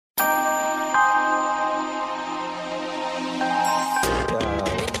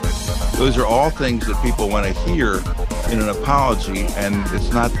Those are all things that people want to hear in an apology, and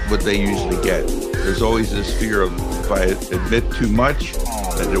it's not what they usually get. There's always this fear of, if I admit too much,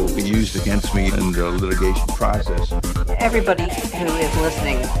 that it will be used against me in the litigation process. Everybody who is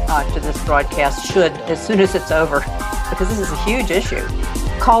listening to this broadcast should, as soon as it's over, because this is a huge issue,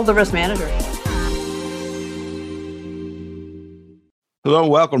 call the risk manager. Hello,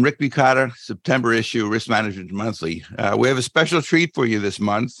 welcome. Rick Bucata, September issue, Risk Management Monthly. We have a special treat for you this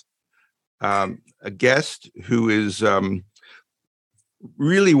month. A guest who is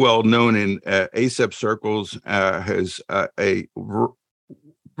really well known in ASEP circles, has a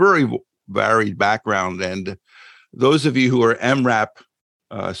very varied background. And those of you who are MRAP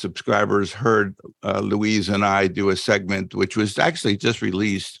subscribers heard Louise and I do a segment, which was actually just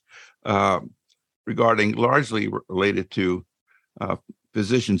released, regarding largely related to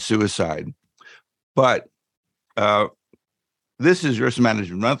physician suicide. But this is Risk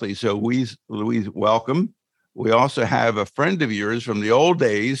Management Monthly. So Louise, welcome. We also have a friend of yours from the old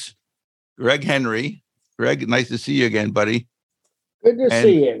days, Greg Henry. Greg, nice to see you again, buddy. Good to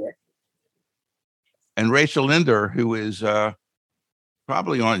see you, Rick. And Rachel Linder, who is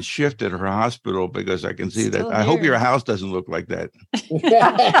probably on shift at her hospital, because I can see that. I hope your house doesn't look like that.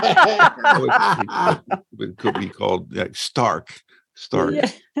 It could be called Stark. Yeah.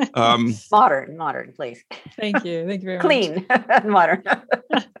 Modern, please. Thank you very much. Clean, modern.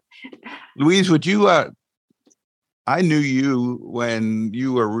 Louise, would you? I knew you when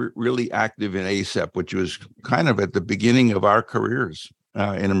you were really active in ASEP, which was kind of at the beginning of our careers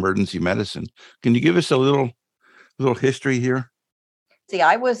in emergency medicine. Can you give us a little history here? See,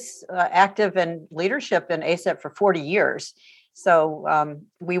 I was active in leadership in ASEP for 40 years. So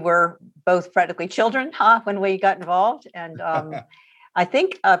we were both practically children when we got involved. And I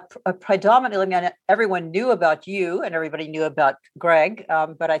think predominantly everyone knew about you and everybody knew about Greg.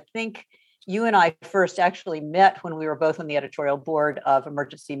 But I think you and I first actually met when we were both on the editorial board of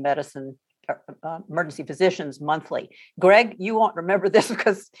Emergency Physicians Monthly. Greg, you won't remember this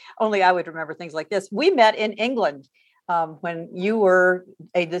because only I would remember things like this. We met in England when you were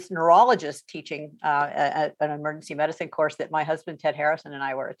this neurologist teaching an emergency medicine course that my husband, Ted Harrison, and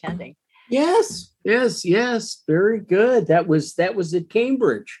I were attending. Yes. Very good. That was at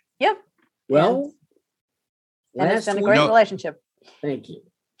Cambridge. Yep. Well, and it's been a great relationship. Thank you.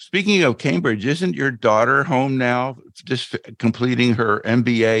 Speaking of Cambridge, isn't your daughter home now, just completing her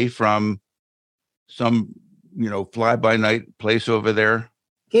MBA from some, fly-by-night place over there?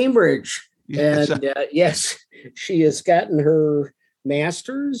 Cambridge. Yes. And yes, she has gotten her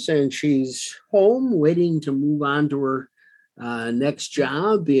master's and she's home waiting to move on to her next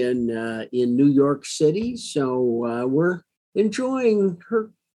job in New York City. So we're enjoying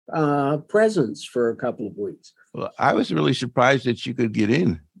her presence for a couple of weeks. Well, I was really surprised that you could get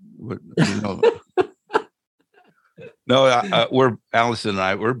in. No, we're Allison and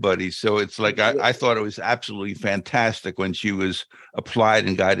I, we're buddies. So it's like, I thought it was absolutely fantastic when she was applied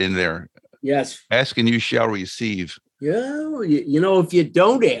and got in there. Yes. Ask and you shall receive. Yeah. If you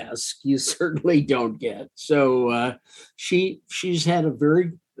don't ask, you certainly don't get. So she's had a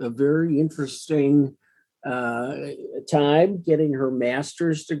very interesting time getting her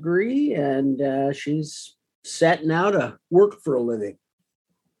master's degree, and she's setting out to work for a living.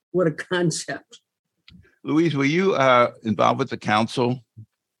 What a concept. Louise, were you involved with the council?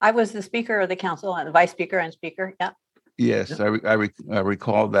 I was the speaker of the council and the vice speaker and speaker. Yeah. Yes, I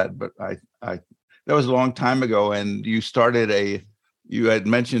recall that, but I that was a long time ago. And you had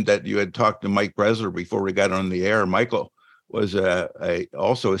mentioned that you had talked to Mike Bresler before we got on the air. Michael was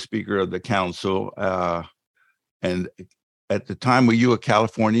also a speaker of the council. And at the time, were you a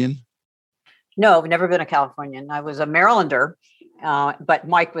Californian? No, I've never been a Californian. I was a Marylander, but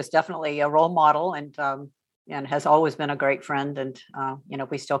Mike was definitely a role model and has always been a great friend. And,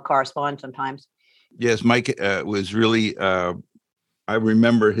 we still correspond sometimes. Yes, Mike was really, I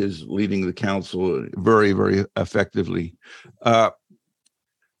remember his leading the council very, very effectively.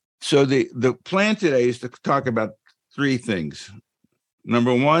 So the plan today is to talk about three things.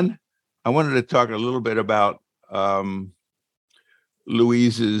 Number one, I wanted to talk a little bit about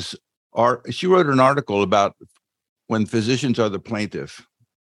Louise's art. She wrote an article about when physicians are the plaintiff.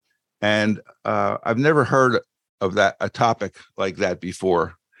 And I've never heard of a topic like that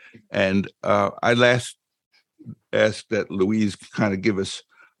before. And I last asked that Louise kind of give us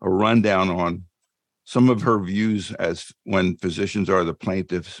a rundown on some of her views as when physicians are the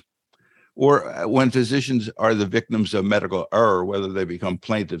plaintiffs, or when physicians are the victims of medical error, whether they become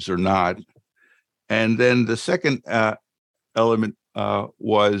plaintiffs or not. And then the second element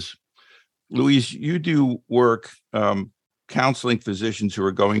was, Louise, you do work counseling physicians who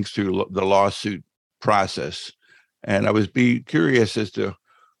are going through the lawsuit process. And I was curious as to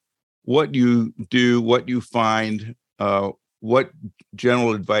what you do, what you find, what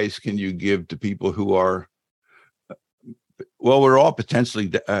general advice can you give to people who are, well, we're all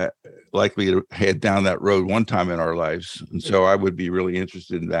potentially likely to head down that road one time in our lives. And so I would be really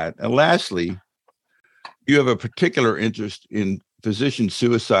interested in that. And lastly, you have a particular interest in physician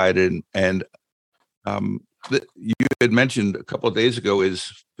suicide, and you had mentioned a couple of days ago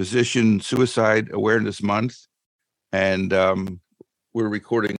is Physician Suicide Awareness Month. And we're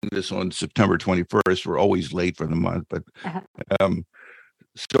recording this on September 21st. We're always late for the month, but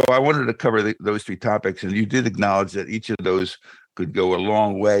so I wanted to cover those three topics, and you did acknowledge that each of those could go a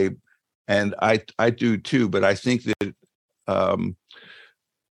long way, and I do too. But I think that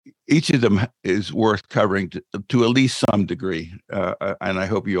each of them is worth covering to at least some degree, and I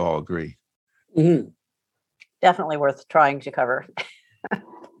hope you all agree. Mm-hmm. Definitely worth trying to cover.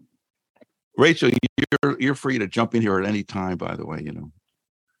 Rachel, you're free to jump in here at any time, by the way,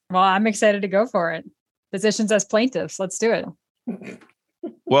 Well, I'm excited to go for it. Physicians as plaintiffs. Let's do it.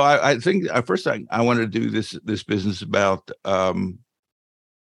 Well, I think first I want to do this business about,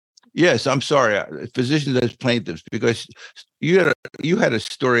 yes, I'm sorry, physicians as plaintiffs, because you had a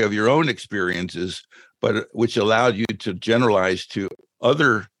story of your own experiences, but which allowed you to generalize to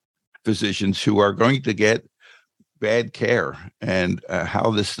other physicians who are going to get bad care, and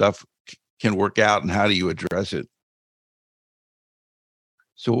how this stuff can work out and how do you address it.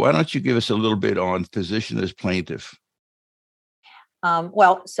 So why don't you give us a little bit on physician as plaintiff?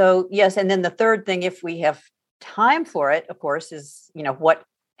 Well, so yes, and then the third thing, if we have time for it, of course, is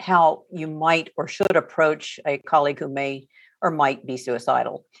how you might or should approach a colleague who may or might be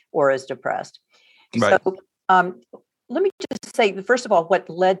suicidal or is depressed. Right. So let me just say, first of all, what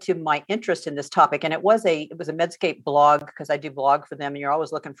led to my interest in this topic, and it was a Medscape blog, because I do blog for them, and you're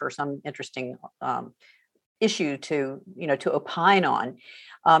always looking for some interesting issue to opine on.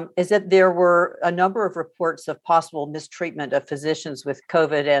 Is that there were a number of reports of possible mistreatment of physicians with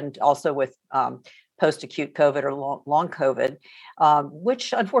COVID and also with post-acute COVID or long COVID,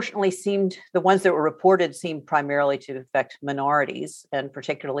 which unfortunately the ones that were reported seemed primarily to affect minorities and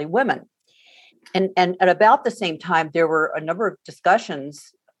particularly women. And at about the same time, there were a number of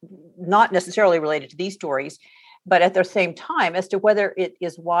discussions, not necessarily related to these stories, but at the same time, as to whether it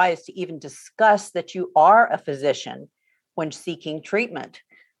is wise to even discuss that you are a physician when seeking treatment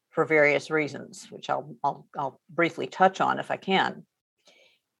for various reasons, which I'll briefly touch on if I can.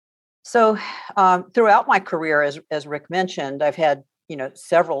 So throughout my career, as Rick mentioned, I've had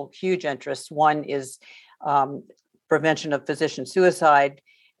several huge interests. One is prevention of physician suicide,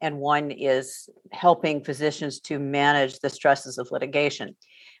 and one is helping physicians to manage the stresses of litigation.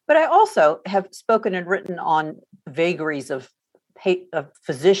 But I also have spoken and written on vagaries of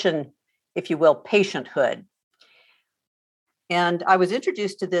physician, if you will, patienthood. And I was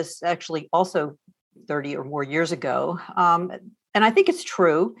introduced to this actually also 30 or more years ago. And I think it's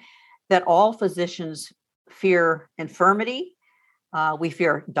true that all physicians fear infirmity. We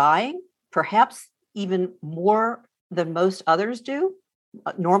fear dying, perhaps even more than most others do.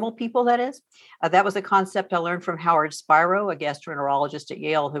 Normal people, that is. That was a concept I learned from Howard Spiro, a gastroenterologist at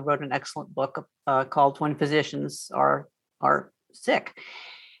Yale, who wrote an excellent book called When Physicians Are Sick.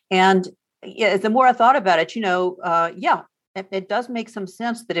 And the more I thought about it, it does make some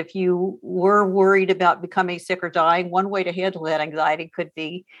sense that if you were worried about becoming sick or dying, one way to handle that anxiety could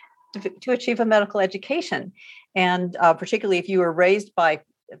be to achieve a medical education. And particularly if you were raised by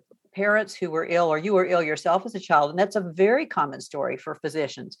parents who were ill, or you were ill yourself as a child, and that's a very common story for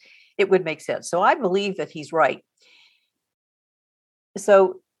physicians, it would make sense. So I believe that he's right.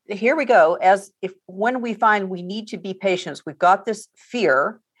 So here we go. When we find we need to be patients, we've got this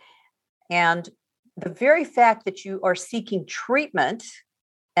fear, and the very fact that you are seeking treatment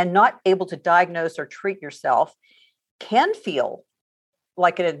and not able to diagnose or treat yourself can feel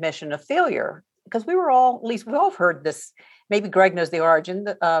like an admission of failure, because we've all heard this. Maybe Greg knows the origin,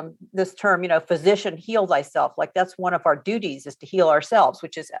 this term, physician, heal thyself. Like that's one of our duties, is to heal ourselves,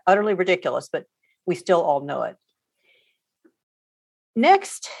 which is utterly ridiculous, but we still all know it.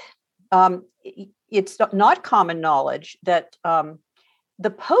 Next, it's not common knowledge that the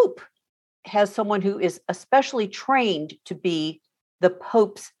Pope has someone who is especially trained to be the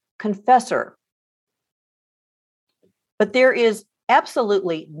Pope's confessor. But there is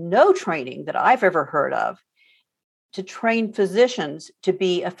absolutely no training that I've ever heard of to train physicians to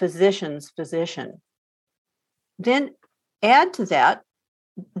be a physician's physician. Then add to that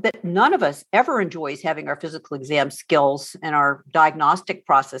none of us ever enjoys having our physical exam skills and our diagnostic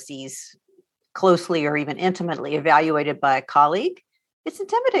processes closely or even intimately evaluated by a colleague, it's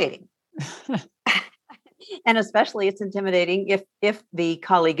intimidating. And especially it's intimidating if the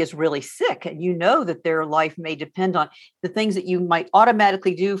colleague is really sick and you know that their life may depend on the things that you might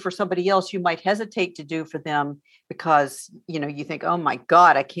automatically do for somebody else, you might hesitate to do for them because, you think, oh my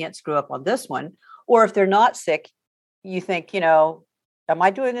God, I can't screw up on this one. Or if they're not sick, you think, am I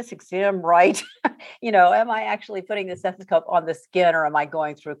doing this exam right? Am I actually putting the stethoscope on the skin, or am I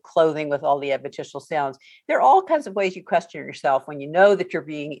going through clothing with all the adventitious sounds? There are all kinds of ways you question yourself when you know that you're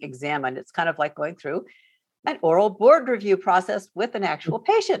being examined. It's kind of like going through an oral board review process with an actual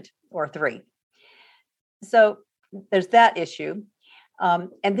patient or three. So there's that issue.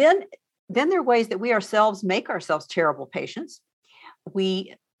 And then there are ways that we ourselves make ourselves terrible patients.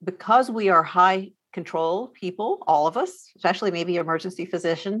 Because we are high control people, all of us, especially maybe emergency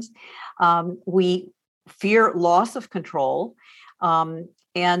physicians, we fear loss of control.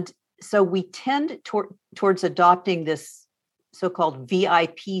 And so we tend towards adopting this so-called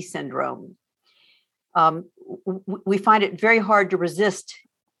VIP syndrome. We find it very hard to resist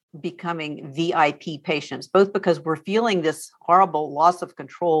becoming VIP patients, both because we're feeling this horrible loss of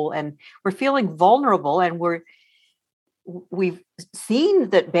control and we're feeling vulnerable, and we've seen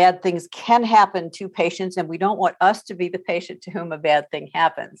that bad things can happen to patients, and we don't want us to be the patient to whom a bad thing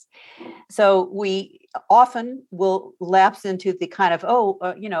happens. So we often will lapse into the kind of,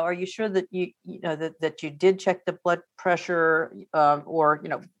 are you sure that that you did check the blood pressure, or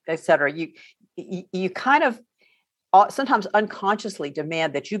et cetera. You kind of sometimes unconsciously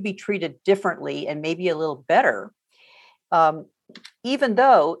demand that you be treated differently and maybe a little better, even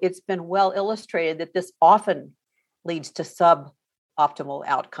though it's been well illustrated that this often leads to suboptimal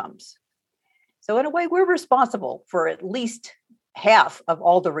outcomes. So in a way, we're responsible for at least half of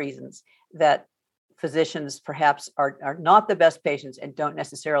all the reasons that physicians perhaps are not the best patients and don't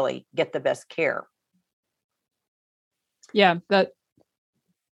necessarily get the best care. Yeah,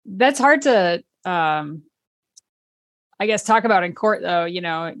 that's hard to, I guess, talk about in court, though.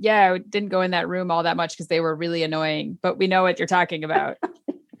 I didn't go in that room all that much because they were really annoying, but we know what you're talking about.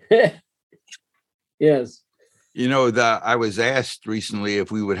 Yes. I was asked recently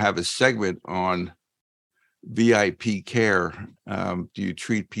if we would have a segment on VIP care. Do you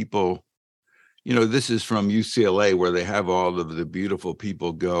treat people? This is from UCLA, where they have all of the beautiful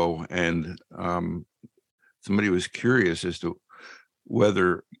people go, and somebody was curious as to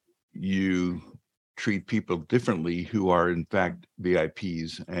whether you treat people differently who are in fact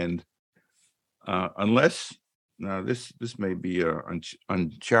VIPs, and unless this may be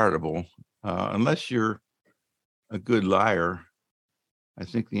uncharitable, unless you're a good liar, I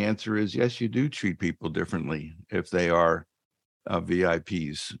think the answer is yes, you do treat people differently if they are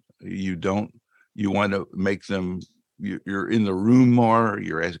VIPs. You want to make them, you're in the room more,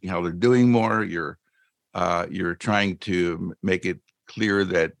 you're asking how they're doing more, you're trying to make it clear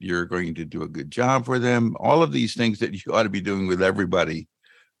that you're going to do a good job for them. All of these things that you ought to be doing with everybody,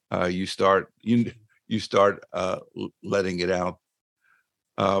 you start letting it out.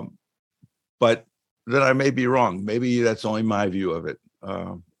 But then I may be wrong. Maybe that's only my view of it.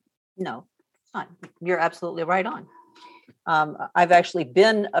 No, you're absolutely right on. I've actually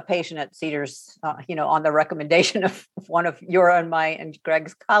been a patient at Cedars, on the recommendation of one of your and my and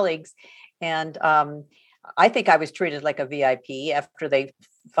Greg's colleagues. And I think I was treated like a VIP after they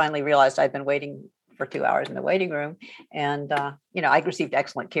finally realized I'd been waiting for 2 hours in the waiting room. And, I received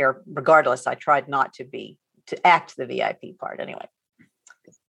excellent care regardless. I tried not to act the VIP part anyway.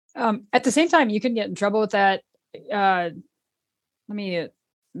 At the same time, you can get in trouble with that. Let me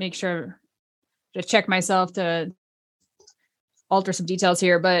make sure to check myself to alter some details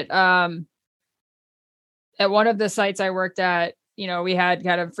here. But at one of the sites I worked at, we had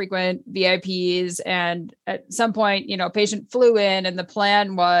kind of frequent VIPs, and at some point, a patient flew in, and the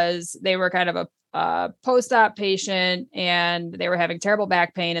plan was they were kind of a post-op patient and they were having terrible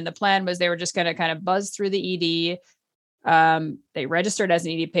back pain. And the plan was they were just going to kind of buzz through the ED. They registered as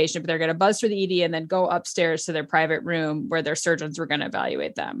an ED patient, but they're going to buzz through the ED and then go upstairs to their private room where their surgeons were going to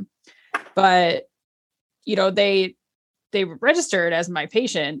evaluate them. But, they registered as my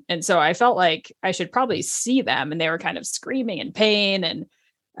patient. And so I felt like I should probably see them, and they were kind of screaming in pain. And,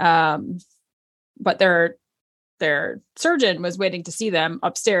 but their surgeon was waiting to see them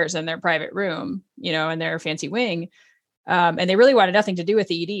upstairs in their private room, in their fancy wing. And they really wanted nothing to do with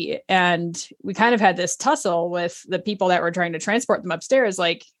the ED. And we kind of had this tussle with the people that were trying to transport them upstairs.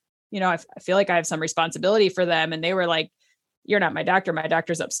 Like, I feel like I have some responsibility for them. And they were like, "You're not my doctor. My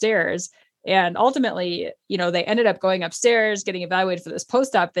doctor's upstairs." And ultimately, they ended up going upstairs, getting evaluated for this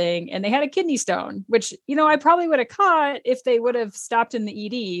post-op thing, and they had a kidney stone, which, I probably would have caught if they would have stopped in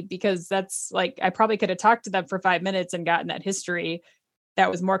the ED, because that's like, I probably could have talked to them for 5 minutes and gotten that history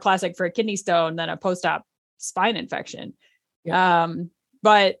that was more classic for a kidney stone than a post-op spine infection. Yeah.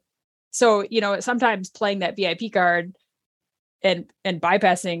 But so, sometimes playing that VIP card and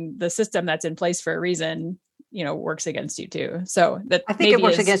bypassing the system that's in place for a reason, works against you too. So that I think it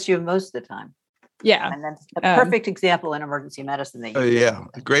works against you most of the time. Yeah. And that's a perfect example in emergency medicine. That yeah,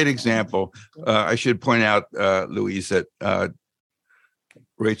 a great example. I should point out, Louise, that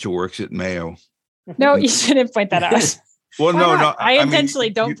Rachel works at Mayo. No, you shouldn't point that out. Well, no. I intentionally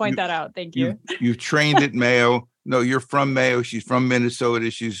don't point that out. Thank you. You've trained at Mayo. No, you're from Mayo. She's from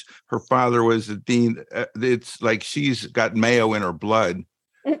Minnesota. Her father was the dean. It's like she's got Mayo in her blood.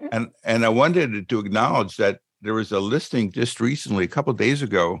 And I wanted to acknowledge that there was a listing just recently, a couple of days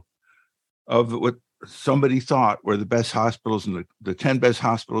ago, of what somebody thought were the best hospitals in the 10 best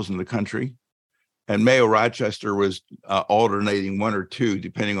hospitals in the country. And Mayo Rochester was alternating 1 or 2,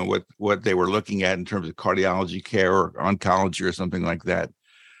 depending on what they were looking at in terms of cardiology care or oncology or something like that.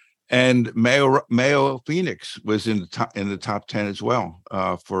 And Mayo Phoenix was in the top 10 as well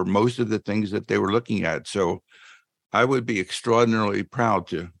for most of the things that they were looking at. So I would be extraordinarily proud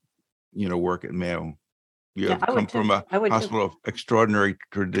to, work at Mayo. You have come from a hospital of extraordinary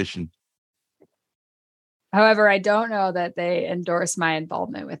tradition. However, I don't know that they endorse my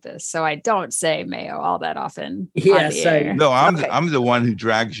involvement with this, so I don't say Mayo all that often. Yes, I'm the one who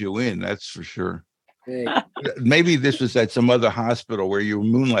drags you in. That's for sure. Hey. Maybe this was at some other hospital where you were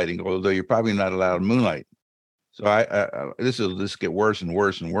moonlighting, although you're probably not allowed to moonlight. So this will just get worse and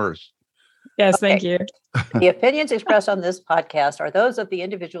worse and worse. Yes, thank you. The opinions expressed on this podcast are those of the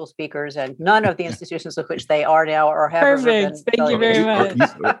individual speakers and none of the institutions of which they are now or have Perfect. ever been. Thank you very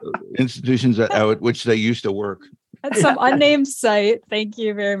much. Institutions at which they used to work. At some unnamed site. Thank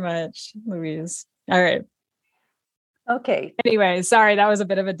you very much, Louise. All right. Okay. Anyway, sorry, that was a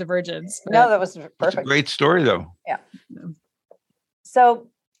bit of a divergence. No, that was perfect. It's a great story, though. Yeah. So,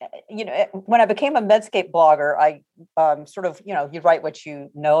 when I became a Medscape blogger, I you write what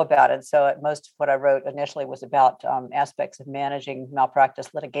you know about it. So most of what I wrote initially was about aspects of managing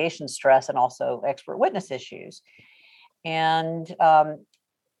malpractice litigation stress and also expert witness issues. And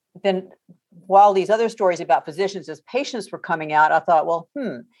then while these other stories about physicians as patients were coming out, I thought, well,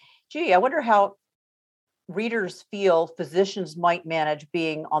 I wonder how readers feel physicians might manage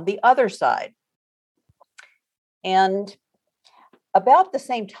being on the other side. And about the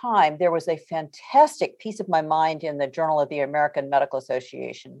same time, there was a fantastic piece of my mind in the Journal of the American Medical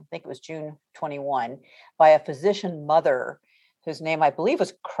Association. I think it was June 21, by a physician mother whose name I believe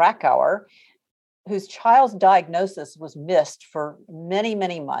was Krakauer, whose child's diagnosis was missed for many,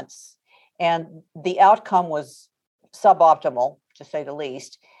 many months. And the outcome was suboptimal, to say the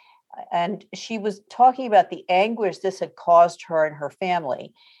least. And she was talking about the anguish this had caused her and her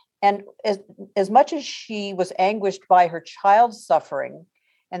family. And as much as she was anguished by her child's suffering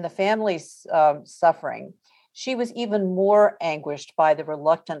and the family's suffering, she was even more anguished by the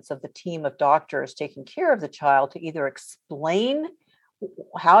reluctance of the team of doctors taking care of the child to either explain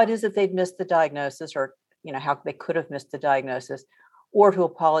how it is that they'd missed the diagnosis or, how they could have missed the diagnosis, or to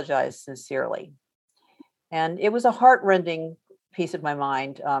apologize sincerely. And it was a heart-rending piece of my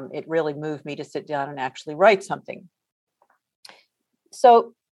mind. It really moved me to sit down and actually write something.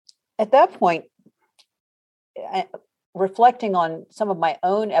 So at that point, reflecting on some of my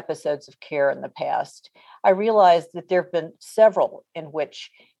own episodes of care in the past, I realized that there have been several in which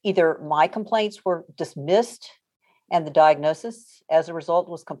either my complaints were dismissed and the diagnosis as a result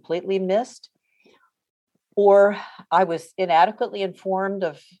was completely missed, or I was inadequately informed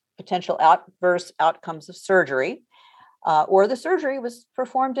of potential adverse outcomes of surgery, or the surgery was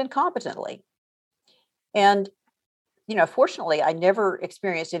performed incompetently. And fortunately, I never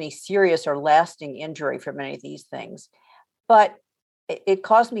experienced any serious or lasting injury from any of these things, but it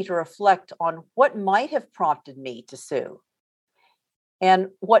caused me to reflect on what might have prompted me to sue. And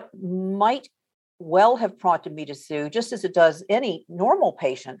what might well have prompted me to sue, just as it does any normal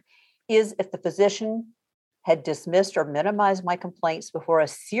patient, is if the physician had dismissed or minimized my complaints before a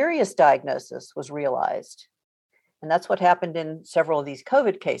serious diagnosis was realized. And that's what happened in several of these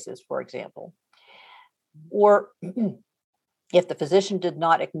COVID cases, for example. Or if the physician did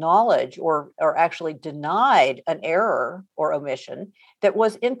not acknowledge or actually denied an error or omission that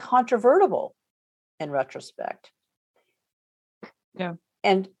was incontrovertible in retrospect. Yeah.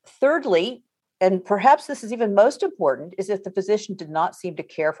 And thirdly, and perhaps this is even most important, is if the physician did not seem to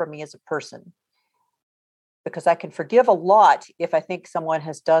care for me as a person. because I can forgive a lot if I think someone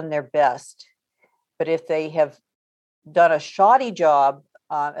has done their best. But if they have done a shoddy job,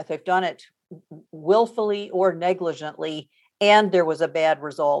 if they've done it willfully or negligently, and there was a bad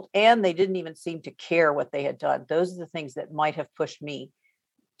result, and they didn't even seem to care what they had done, those are the things that might have pushed me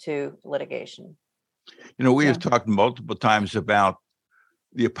to litigation. We have talked multiple times about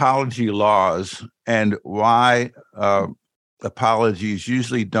the apology laws and why apologies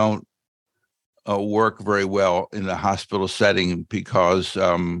usually don't work very well in the hospital setting, because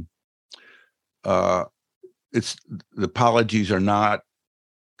it's the apologies are not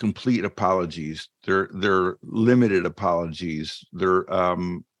complete apologies. They're limited apologies. They're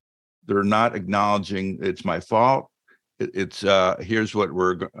not acknowledging it's my fault. It's here's what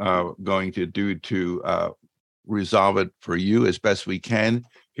we're going to do to resolve it for you as best we can.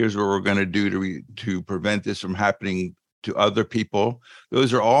 Here's what we're going to do to prevent this from happening to other people.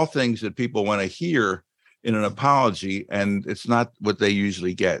 Those are all things that people want to hear in an apology, and it's not what they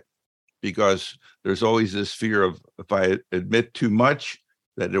usually get, because there's always this fear of, if I admit too much,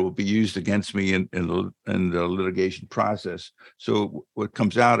 that it will be used against me in the litigation process. So what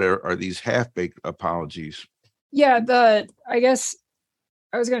comes out are these half-baked apologies. Yeah, I guess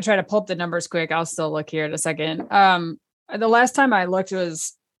I was going to try to pull up the numbers quick. I'll still look here in a second. The last time I looked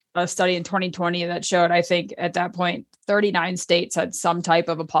was a study in 2020 that showed, I think at that point, 39 states had some type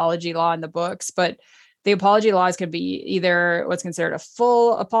of apology law in the books, but the apology laws could be either what's considered a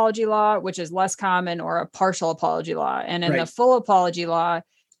full apology law, which is less common, or a partial apology law. And in the full apology law,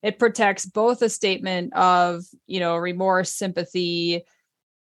 it protects both a statement of, remorse, sympathy,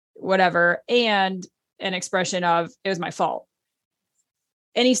 whatever, and an expression of, it was my fault.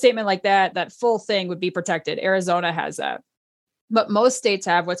 Any statement like that full thing would be protected. Arizona has that. But most states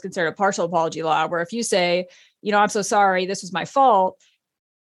have what's considered a partial apology law, where if you say, I'm so sorry, this was my fault,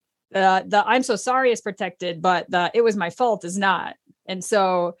 the I'm so sorry is protected, but the it was my fault is not. And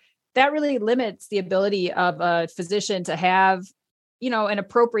so that really limits the ability of a physician to have, an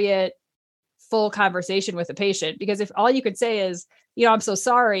appropriate full conversation with a patient. Because if all you could say is, I'm so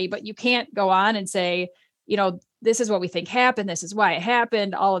sorry, but you can't go on and say, this is what we think happened, this is why it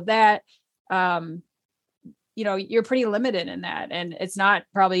happened, all of that, you're pretty limited in that. And it's not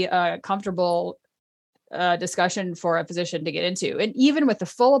probably a comfortable discussion for a physician to get into. And even with the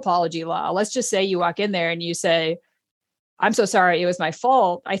full apology law, let's just say you walk in there and you say, I'm so sorry, it was my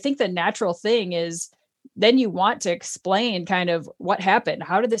fault. I think the natural thing is then you want to explain kind of what happened.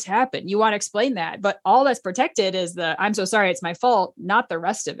 How did this happen? You want to explain that, but all that's protected is I'm so sorry, it's my fault, not the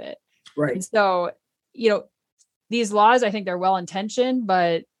rest of it. Right. And so, these laws, I think they're well-intentioned,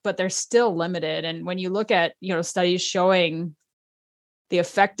 but they're still limited. And when you look at, studies showing the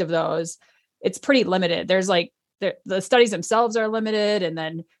effect of those, it's pretty limited. There's the studies themselves are limited, and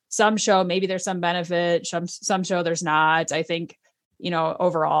then some show maybe there's some benefit, some show there's not. I think,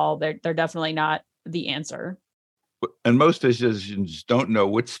 overall, they're definitely not the answer. And most physicians don't know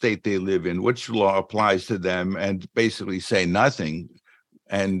which state they live in, which law applies to them, and basically say nothing.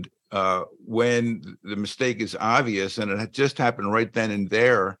 And when the mistake is obvious and it had just happened right then and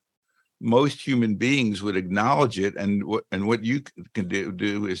there, most human beings would acknowledge it. And what you can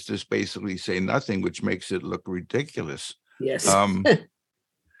do is just basically say nothing, which makes it look ridiculous. Yes.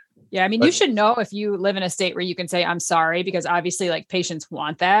 Yeah. I mean, you should know if you live in a state where you can say, I'm sorry, because obviously patients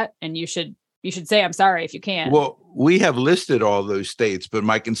want that. And you should say, I'm sorry if you can. Well, we have listed all those states, but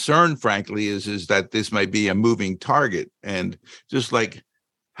my concern, frankly, is that this might be a moving target. And just like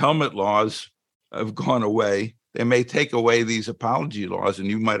helmet laws have gone away, they may take away these apology laws, and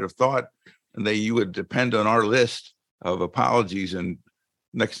you might have thought you would depend on our list of apologies. And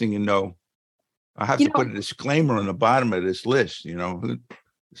next thing you know, I have to put a disclaimer on the bottom of this list,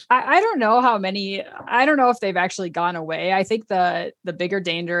 I don't know how many, I don't know if they've actually gone away. I think the bigger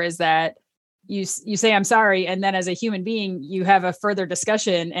danger is that you say, I'm sorry. And then as a human being, you have a further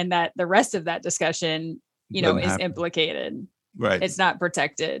discussion, and that the rest of that discussion, is implicated. Right. It's not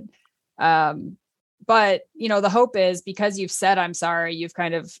protected. But, the hope is, because you've said, I'm sorry,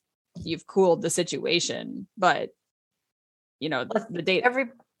 you've cooled the situation. But, the data.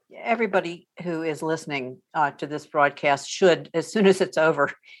 Everybody who is listening to this broadcast should, as soon as it's over,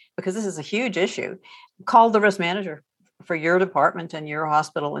 because this is a huge issue, call the risk manager for your department and your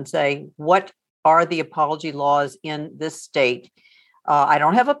hospital and say, what are the apology laws in this state? I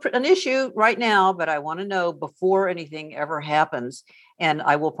don't have an issue right now, but I want to know before anything ever happens. And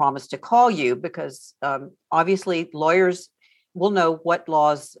I will promise to call you, because obviously lawyers will know what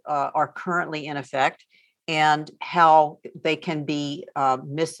laws are currently in effect and how they can be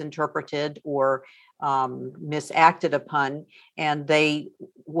misinterpreted or misacted upon. And they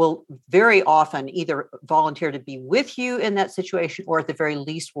will very often either volunteer to be with you in that situation, or at the very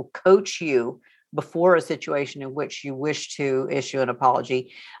least will coach you before a situation in which you wish to issue an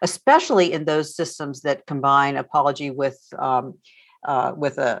apology, especially in those systems that combine apology with some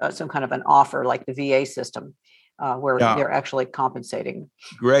kind of an offer, like the VA system, where they're actually compensating.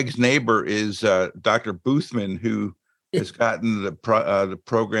 Greg's neighbor is Dr. Boothman, who has gotten the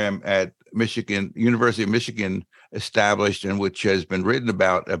program at University of Michigan established, and which has been written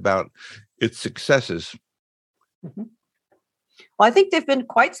about its successes. Mm-hmm. Well, I think they've been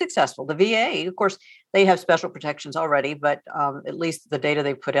quite successful. The VA, of course, they have special protections already, but at least the data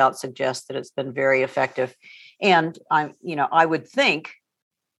they've put out suggests that it's been very effective. And I would think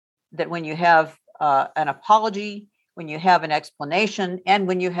that when you have an apology, when you have an explanation, and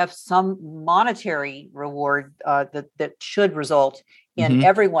when you have some monetary reward that should result in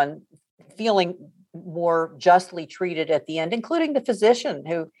everyone feeling more justly treated at the end, including the physician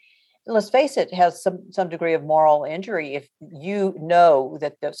who, let's face it, has some degree of moral injury. If you know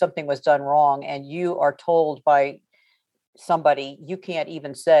that something was done wrong and you are told by somebody, you can't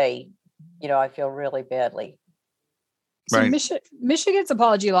even say, I feel really badly. So right. Michigan's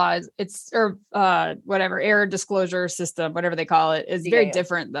apology laws, error disclosure system, whatever they call it, is very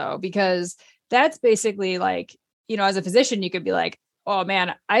different though, because that's basically like, as a physician, you could be like, oh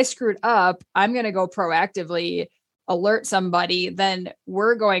man, I screwed up. I'm going to go proactively alert somebody. Then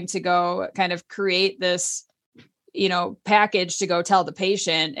we're going to go kind of create this, package to go tell the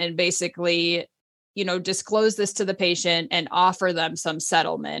patient and basically, disclose this to the patient and offer them some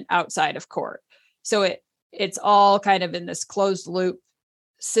settlement outside of court. So it's all kind of in this closed loop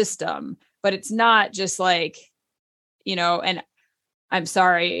system, but it's not just like, and I'm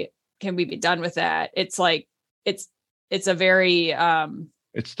sorry, can we be done with that? It's like, it's a very,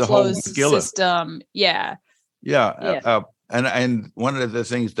 it's the whole skillet system. Yeah. And one of the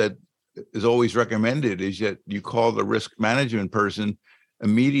things that is always recommended is that you call the risk management person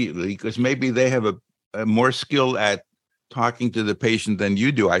immediately, because maybe they have a more skill at talking to the patient than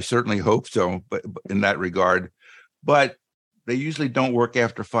you do. I certainly hope so, but in that regard, but they usually don't work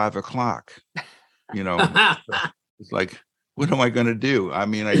after 5 o'clock. It's like, what am I going to do? I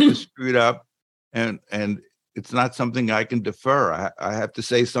mean, I just screwed up, and it's not something I can defer. I have to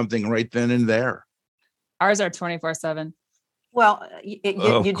say something right then and there. Ours are 24/7. Well, you do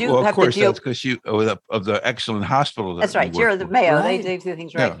have to deal. That's because you of the excellent hospital. That's right. You're the Mayo. Right. They do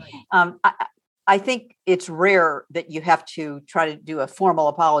things right. Yeah. I think it's rare that you have to try to do a formal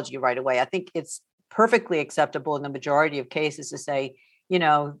apology right away. I think it's perfectly acceptable in the majority of cases to say,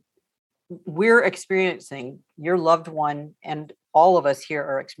 we're experiencing, your loved one and all of us here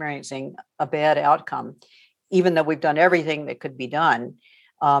are experiencing a bad outcome, even though we've done everything that could be done.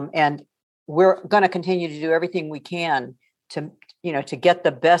 And we're going to continue to do everything we can to get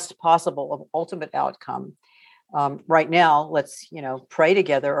the best possible ultimate outcome. Right now, let's, pray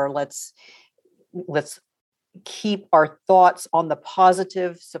together, or let's keep our thoughts on the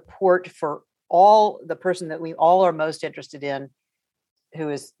positive support for the person that we all are most interested in, who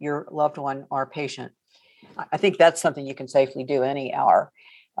is your loved one, our patient. I think that's something you can safely do any hour.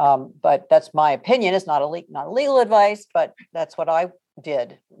 But that's my opinion. It's not legal advice, but that's what I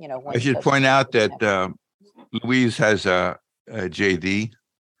did. I should point out that Louise has a JD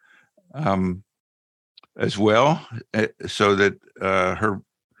as well, so that her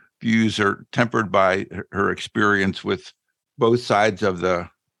views are tempered by her experience with both sides of the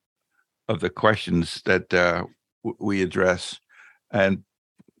questions that we address, and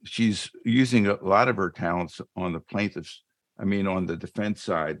she's using a lot of her talents on the plaintiffs. I mean, on the defense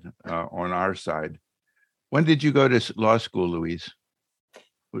side, on our side. When did you go to law school, Louise?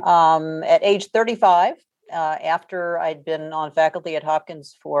 At age 35, after I'd been on faculty at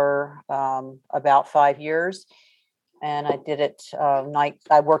Hopkins for about 5 years. And I did it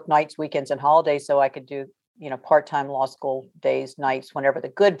I worked nights, weekends, and holidays, so I could do, part-time law school days, nights, whenever the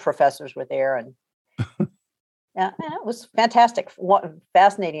good professors were there. And it was fantastic,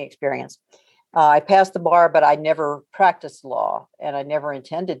 fascinating experience. I passed the bar, but I never practiced law, and I never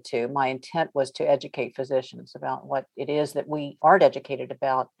intended to. My intent was to educate physicians about what it is that we aren't educated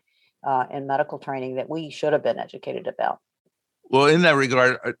about in medical training that we should have been educated about. Well, in that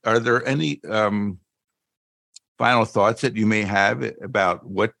regard, are there any final thoughts that you may have about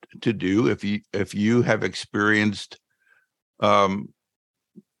what to do if you have experienced as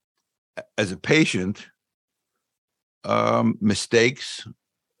a patient mistakes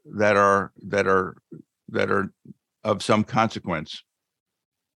that are of some consequence?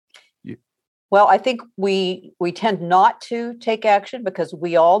 Well, I think we tend not to take action because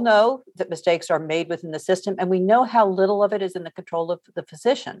we all know that mistakes are made within the system, and we know how little of it is in the control of the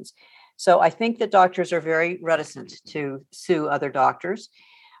physicians. So I think that doctors are very reticent to sue other doctors.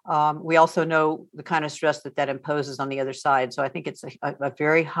 We also know the kind of stress that imposes on the other side. So I think it's a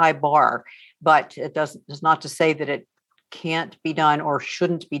very high bar, but it does not to say that it can't be done or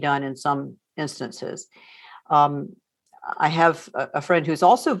shouldn't be done in some instances. I have a friend who's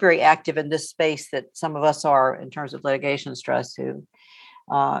also very active in this space that some of us are in terms of litigation stress, who,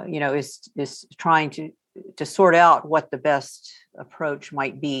 is trying to sort out what the best approach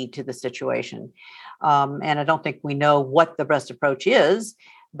might be to the situation. And I don't think we know what the best approach is,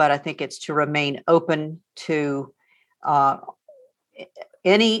 but I think it's to remain open to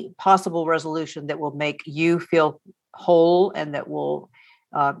any possible resolution that will make you feel whole and that will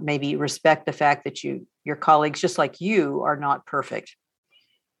maybe respect the fact that your colleagues, just like you, are not perfect.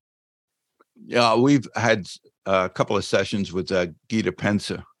 Yeah, we've had a couple of sessions with Gita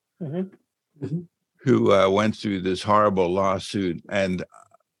Pensa, who went through this horrible lawsuit and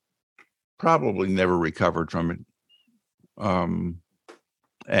probably never recovered from it.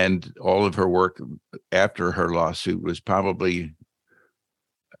 And all of her work after her lawsuit was probably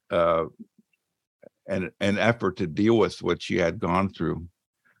an effort to deal with what she had gone through.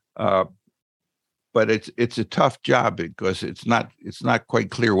 But it's a tough job because it's not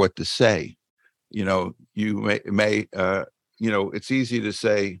quite clear what to say. You may it's easy to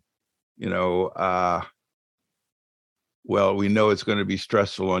say, well, we know it's going to be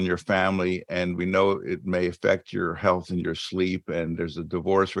stressful on your family, and we know it may affect your health and your sleep, and there's a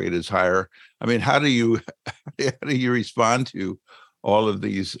divorce rate is higher. I mean, how do you respond to all of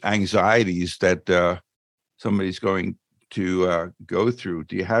these anxieties that somebody's going to go through?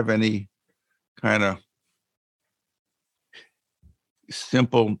 Do you have any kind of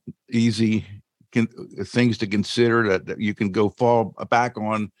simple, easy things to consider that you can go fall back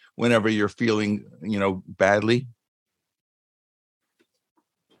on whenever you're feeling, badly?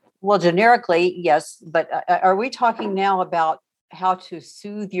 Well, generically, yes. But are we talking now about how to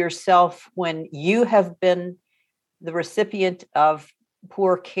soothe yourself when you have been the recipient of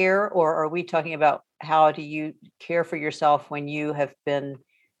poor care? Or are we talking about how do you care for yourself when you have been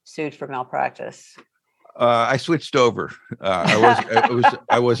sued for malpractice? I switched over.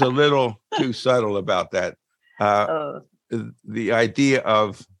 I was a little too subtle about that. The idea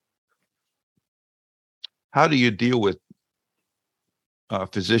of how do you deal with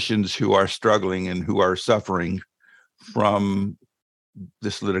physicians who are struggling and who are suffering from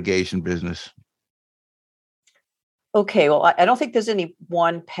this litigation business? Okay, well, I don't think there's any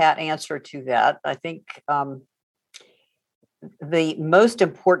one pat answer to that. I think the most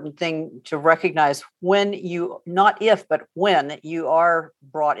important thing to recognize when not if, but when you are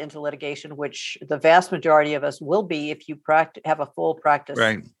brought into litigation, which the vast majority of us will be if you have a full practice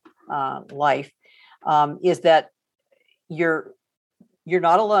life, is that you're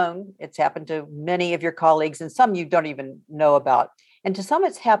not alone. It's happened to many of your colleagues, and some you don't even know about. And to some,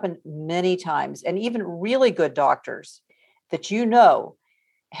 it's happened many times. And even really good doctors that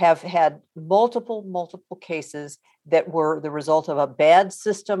have had multiple cases that were the result of a bad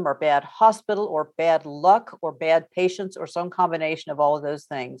system or bad hospital or bad luck or bad patients or some combination of all of those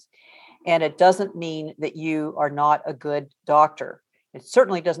things. And it doesn't mean that you are not a good doctor. It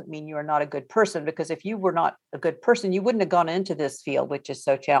certainly doesn't mean you are not a good person, because if you were not a good person, you wouldn't have gone into this field, which is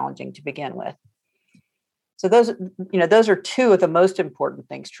so challenging to begin with. So those are two of the most important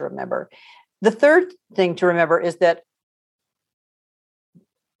things to remember. The third thing to remember is that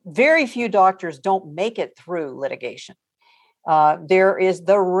very few doctors don't make it through litigation. There is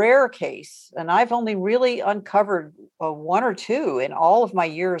the rare case, and I've only really uncovered one or two in all of my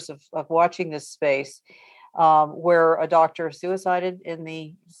years of watching this space, where a doctor suicided in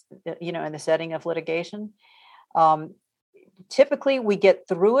the setting of litigation. Typically, we get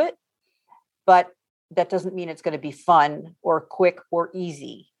through it, but that doesn't mean it's going to be fun or quick or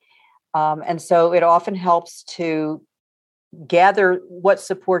easy. And so it often helps to gather what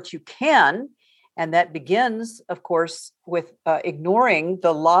support you can. And that begins, of course, with ignoring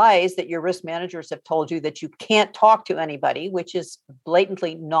the lies that your risk managers have told you that you can't talk to anybody, which is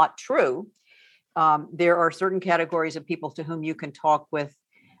blatantly not true. There are certain categories of people to whom you can talk with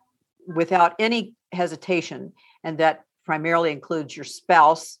without any hesitation. And that primarily includes your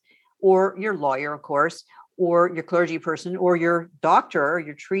spouse or your lawyer, of course, or your clergy person or your doctor or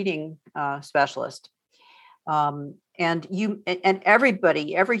your treating specialist. And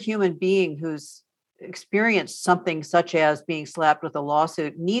everybody, every human being who's experienced something such as being slapped with a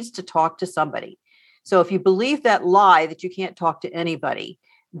lawsuit needs to talk to somebody. So if you believe that lie that you can't talk to anybody,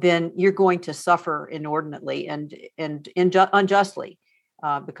 then you're going to suffer inordinately and unjustly,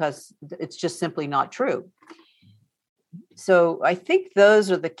 because it's just simply not true. So I think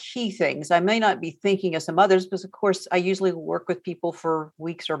those are the key things. I may not be thinking of some others, because of course I usually work with people for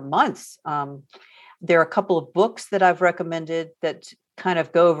weeks or months. There are a couple of books that I've recommended that kind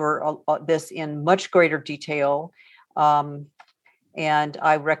of go over this in much greater detail. And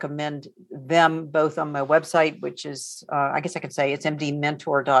I recommend them both on my website, which is, I guess I could say it's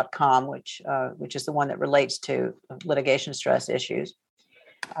mdmentor.com, which is the one that relates to litigation stress issues.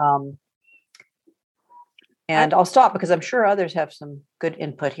 And I'll stop because I'm sure others have some good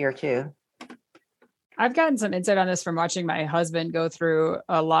input here too. I've gotten some insight on this from watching my husband go through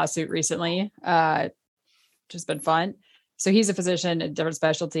a lawsuit recently, which has been fun. So he's a physician in a different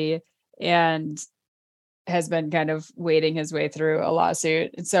specialty and has been kind of wading his way through a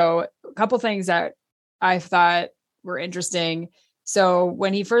lawsuit. And so a couple things that I thought were interesting. So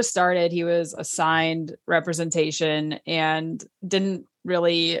when he first started, he was assigned representation and didn't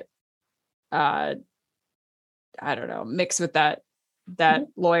really, mix with that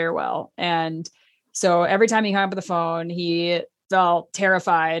lawyer well. And so every time he hung up the phone, he felt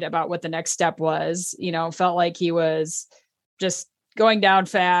terrified about what the next step was, felt like he was just going down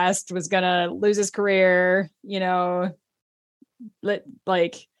fast, was going to lose his career,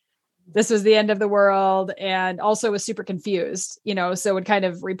 like this was the end of the world, and also was super confused, so would kind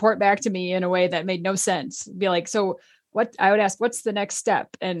of report back to me in a way that made no sense. Be like, so what? I would ask, what's the next step?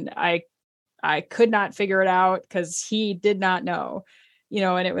 And I could not figure it out because he did not know,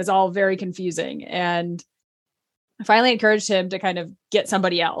 and it was all very confusing. And I finally encouraged him to kind of get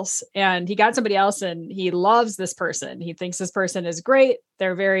somebody else, and he got somebody else, and he loves this person. He thinks this person is great.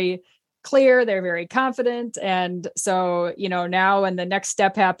 They're very clear. They're very confident. And so, now when the next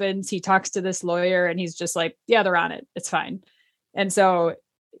step happens, he talks to this lawyer and he's just like, yeah, they're on it. It's fine. And so,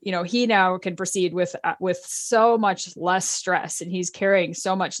 he now can proceed with so much less stress, and he's carrying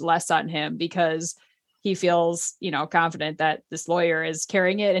so much less on him because he feels, confident that this lawyer is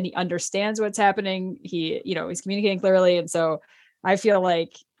carrying it and he understands what's happening. He, he's communicating clearly. And so I feel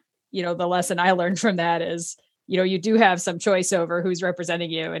like, the lesson I learned from that is, you do have some choice over who's representing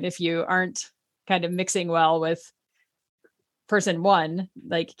you. And if you aren't kind of mixing well with person one,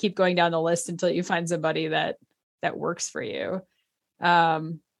 like keep going down the list until you find somebody that works for you.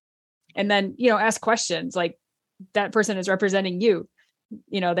 And then, ask questions like that person is representing you,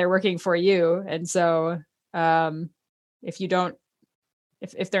 they're working for you. And so, if you don't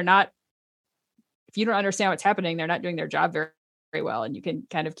understand what's happening, they're not doing their job very, very well. And you can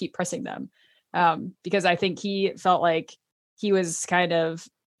kind of keep pressing them. Because I think he felt like he was kind of,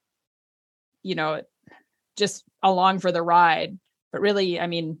 just along for the ride, but really, I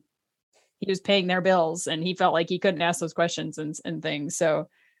mean, he was paying their bills and he felt like he couldn't ask those questions and things. So,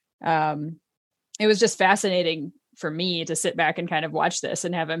 it was just fascinating for me to sit back and kind of watch this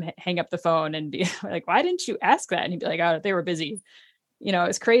and have him hang up the phone and be like, why didn't you ask that? And he'd be like, oh, they were busy.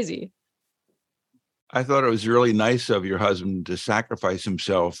 It's crazy. I thought it was really nice of your husband to sacrifice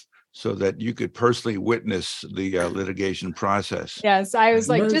himself so that you could personally witness the litigation process. Yes, I was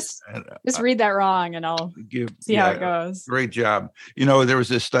like, just read that wrong and I'll see how it goes. Great job. There was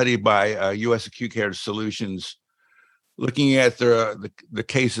this study by U.S. Acute Care Solutions looking at the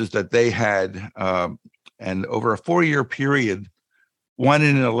cases that they had, and over a 4-year period, 1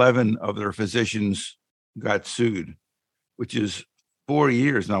 in 11 of their physicians got sued, which is 4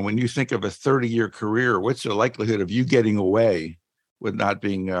 years. Now, when you think of a 30-year career, what's the likelihood of you getting away with not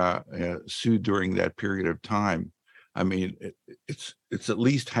being sued during that period of time? I mean, it's at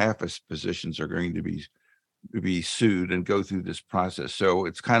least half of physicians are going to be sued and go through this process. So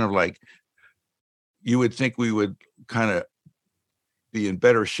it's kind of like you would think we would kind of be in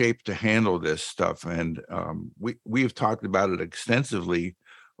better shape to handle this stuff. And we have talked about it extensively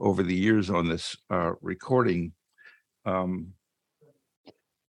over the years on this recording. But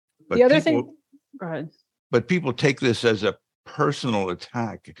the other thing, go ahead. But people take this as a personal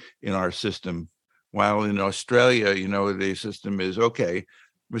attack in our system, while in Australia, the system is okay.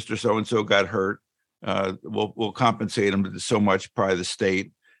 Mr. So-and-so got hurt. We'll compensate him so much by the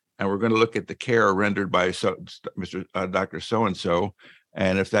state, and we're going to look at the care rendered by Mr. Dr. So-and-so,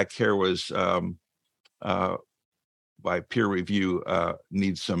 and if that care was by peer review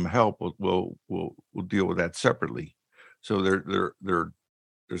needs some help, we'll deal with that separately. So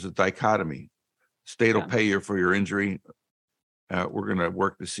there's a dichotomy. State will pay you for your injury. We're going to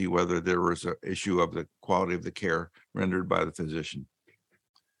work to see whether there was an issue of the quality of the care rendered by the physician.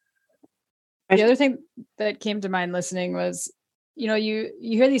 The other thing that came to mind listening was, you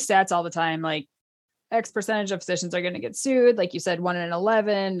hear these stats all the time, like X percentage of physicians are going to get sued. Like you said, 1 in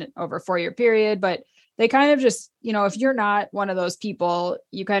 11 over a 4-year period, but they kind of just, if you're not one of those people,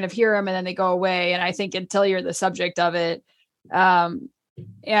 you kind of hear them and then they go away. And I think until you're the subject of it, and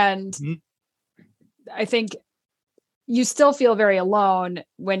I think you still feel very alone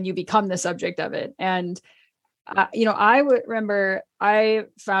when you become the subject of it. And, I would remember I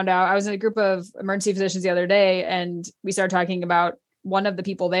found out I was in a group of emergency physicians the other day, and we started talking about one of the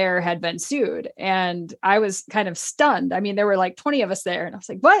people there had been sued. And I was kind of stunned. I mean, there were like 20 of us there, and I was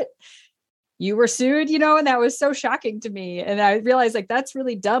like, what? You were sued, and that was so shocking to me. And I realized like, that's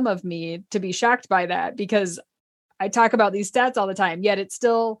really dumb of me to be shocked by that, because I talk about these stats all the time, yet it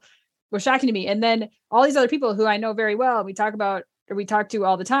still was shocking to me. And then all these other people who I know very well, we talk to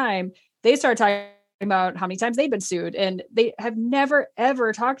all the time, they start talking about how many times they've been sued, and they have never,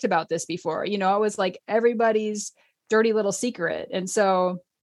 ever talked about this before. It was like everybody's dirty little secret. And so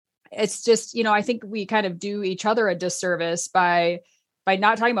it's just, I think we kind of do each other a disservice by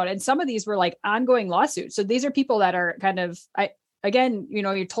not talking about it. And some of these were like ongoing lawsuits. So these are people that are kind of,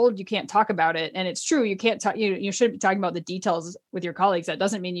 you're told you can't talk about it. And it's true. You can't talk, you shouldn't be talking about the details with your colleagues. That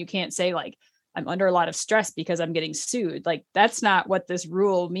doesn't mean you can't say like, I'm under a lot of stress because I'm getting sued. Like, that's not what this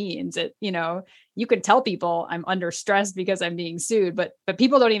rule means. You could tell people I'm under stress because I'm being sued, but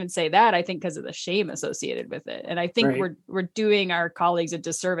people don't even say that, I think, because of the shame associated with it. And I think we're doing our colleagues a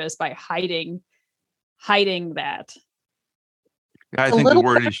disservice by hiding that. Yeah, I think the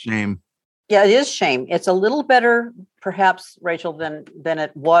word is shame. Yeah, it is shame. It's a little better, perhaps, Rachel, than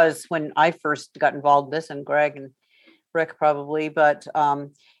it was when I first got involved in this, and Greg and Rick probably, but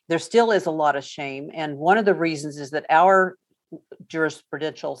there still is a lot of shame. And one of the reasons is that our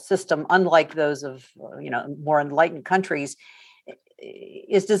jurisprudential system, unlike those of, more enlightened countries,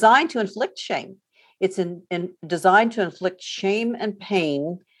 is designed to inflict shame. It's designed to inflict shame and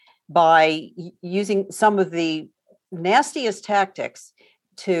pain by using some of the nastiest tactics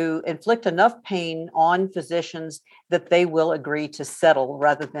to inflict enough pain on physicians that they will agree to settle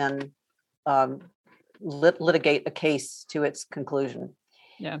rather than litigate a case to its conclusion.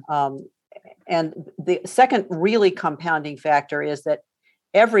 Yeah. And the second really compounding factor is that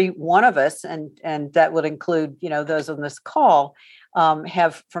every one of us, and that would include, those on this call,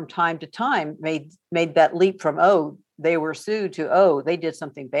 have from time to time made that leap from, oh, they were sued, to, oh, they did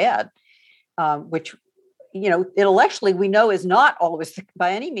something bad, which, intellectually we know is not always,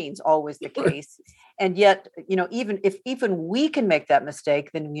 by any means, always the case. And yet, even if we can make that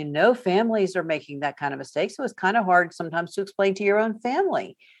mistake, then families are making that kind of mistake. So it's kind of hard sometimes to explain to your own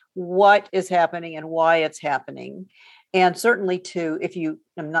family what is happening and why it's happening. And certainly too,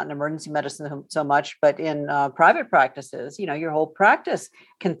 I'm not in emergency medicine so much, but in private practices, your whole practice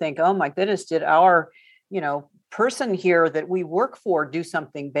can think, oh my goodness, did our, person here that we work for do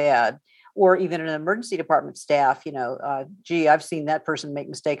something bad? Or even an emergency department staff, gee, I've seen that person make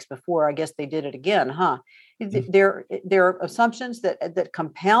mistakes before. I guess they did it again, huh? Mm-hmm. There are assumptions that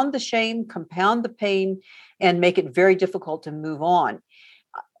compound the shame, compound the pain, and make it very difficult to move on.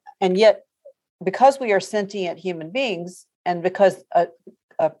 And yet, because we are sentient human beings, and because a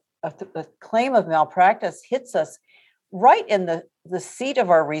claim of malpractice hits us right in the seat of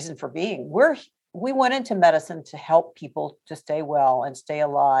our reason for being, we went into medicine to help people to stay well and stay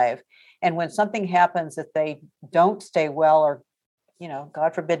alive. And when something happens that they don't stay well, or,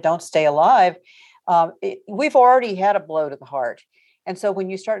 God forbid, don't stay alive, we've already had a blow to the heart. And so when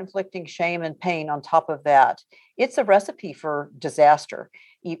you start inflicting shame and pain on top of that, it's a recipe for disaster,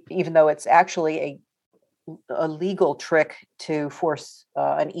 even though it's actually a legal trick to force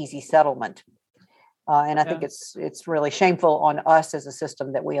an easy settlement. And I think it's really shameful on us as a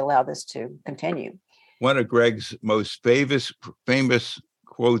system that we allow this to continue. One of Greg's most famous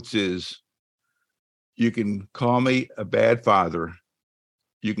quotes is, you can call me a bad father,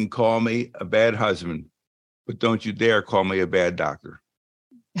 you can call me a bad husband, but don't you dare call me a bad doctor.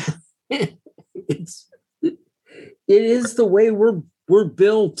 It is the way we're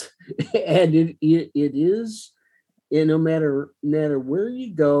built, and it is, no matter where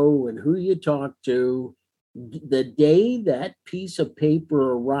you go and who you talk to, the day that piece of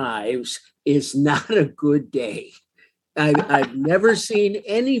paper arrives is not a good day. I've never seen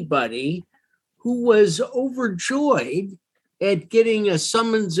anybody who was overjoyed at getting a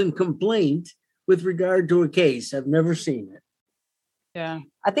summons and complaint with regard to a case. I've never seen it. Yeah,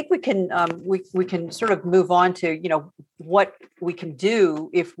 I think we can we can sort of move on to what we can do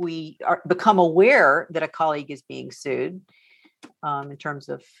if we become aware that a colleague is being sued, in terms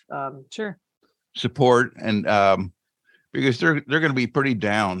of sure support, and because they're going to be pretty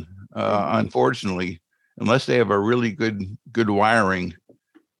down, unfortunately, unless they have a really good wiring,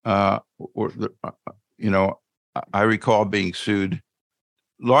 or I recall being sued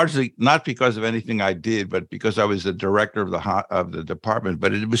largely not because of anything I did, but because I was the director of the department.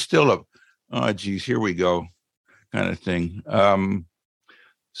 But it was still oh geez, here we go kind of thing.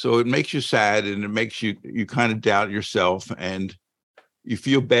 So it makes you sad, and it makes you kind of doubt yourself, and you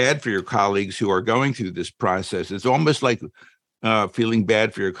feel bad for your colleagues who are going through this process. It's almost like feeling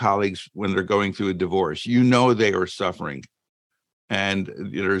bad for your colleagues when they're going through a divorce. They are suffering, and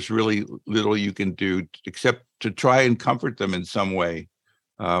there's really little you can do except to try and comfort them in some way.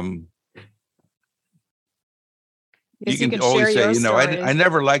 You can always say, I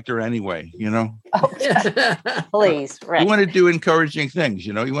never liked her anyway, Oh, please, right. You want to do encouraging things,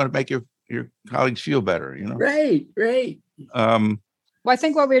 you want to make your colleagues feel better, Right. Well, I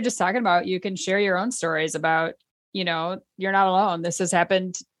think what we were just talking about, you can share your own stories about, you're not alone. This has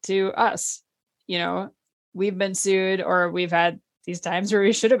happened to us. We've been sued, or we've had these times where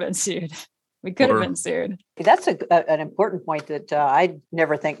we should have been sued. We could have been sued. That's an important point that I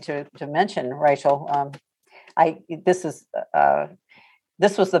never think to mention, Rachel. This was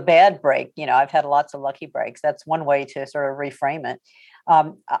the bad break. I've had lots of lucky breaks. That's one way to sort of reframe it.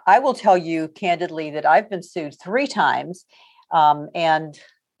 I will tell you candidly that I've been sued 3 times, and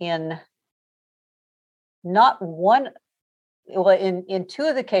in not one. Well, in 2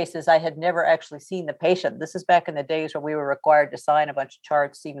 of the cases, I had never actually seen the patient. This is back in the days where we were required to sign a bunch of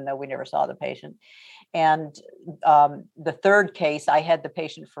charts, even though we never saw the patient. And the 3rd case, I had the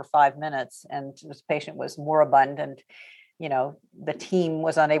patient for 5 minutes, and this patient was moribund, and the team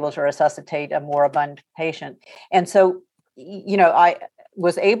was unable to resuscitate a moribund patient. And so, I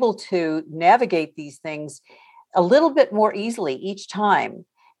was able to navigate these things a little bit more easily each time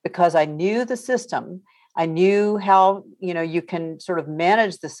because I knew the system. I knew how, you can sort of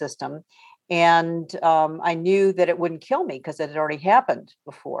manage the system. And I knew that it wouldn't kill me because it had already happened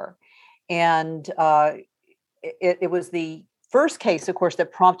before. And it was the first case, of course,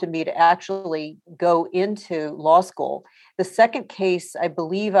 that prompted me to actually go into law school. The second case, I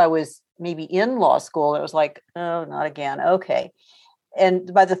believe I was maybe in law school. It was like, oh, not again. Okay.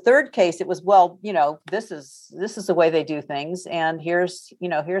 And by the 3rd case, it was, well, this is the way they do things. And here's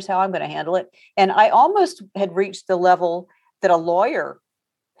how I'm going to handle it. And I almost had reached the level that a lawyer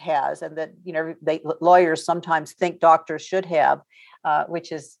has, and that, lawyers sometimes think doctors should have,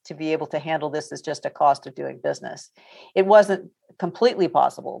 which is to be able to handle this as just a cost of doing business. It wasn't completely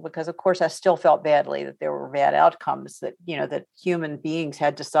possible because, of course, I still felt badly that there were bad outcomes that, that human beings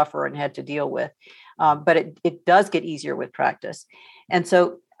had to suffer and had to deal with. But it does get easier with practice. And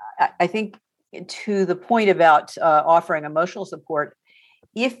so I think to the point about offering emotional support,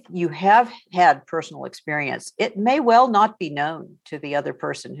 if you have had personal experience, it may well not be known to the other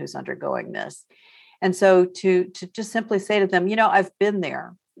person who's undergoing this. And so to just simply say to them, I've been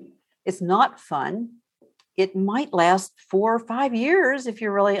there. It's not fun. It might last 4 or 5 years if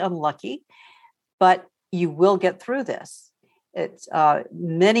you're really unlucky, but you will get through this. It's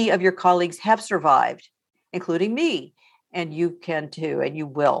many of your colleagues have survived, including me, and you can too, and you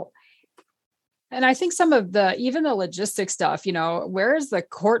will. And I think some of even the logistics stuff, where is the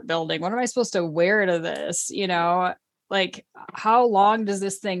court building? What am I supposed to wear to this? Like, how long does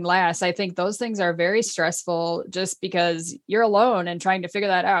this thing last? I think those things are very stressful just because you're alone and trying to figure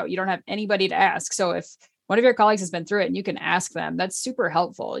that out. You don't have anybody to ask. So if one of your colleagues has been through it and you can ask them, that's super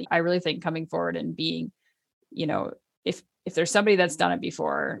helpful. I really think coming forward and being, if there's somebody that's done it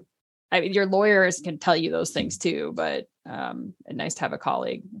before, your lawyers can tell you those things too, but nice to have a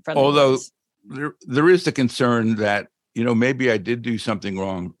colleague. Although there is the concern that, maybe I did do something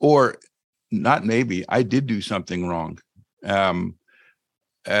wrong, or not maybe, I did do something wrong,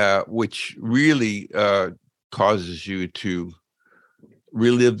 which really causes you to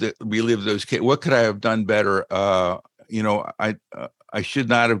relive those cases. What could I have done better? I should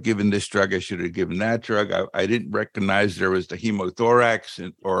not have given this drug. I should have given that drug. I didn't recognize there was the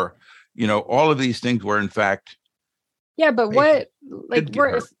hemothorax, or all of these things were in fact. Yeah, but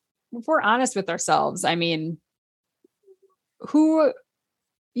if we're honest with ourselves, I mean,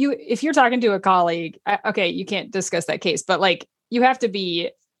 if you're talking to a colleague, okay, you can't discuss that case, but you have to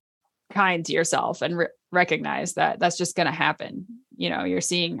be kind to yourself and recognize that that's just going to happen. You're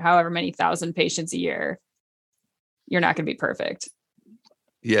seeing however many 1,000 patients a year. You're not going to be perfect.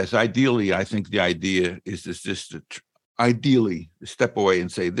 Yes. Ideally, I think the idea is just ideally step away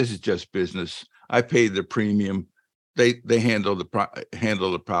and say, this is just business. I paid the premium. They handle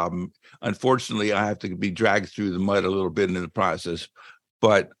the problem. Unfortunately, I have to be dragged through the mud a little bit in the process,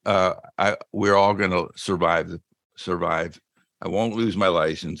 but we're all going to survive. I won't lose my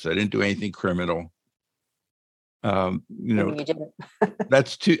license. I didn't do anything criminal. You didn't.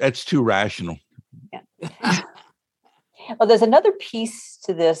 That's too rational. Yeah. Well, there's another piece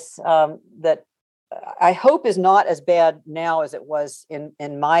to this that I hope is not as bad now as it was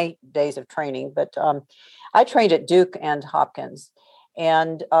in my days of training, but I trained at Duke and Hopkins,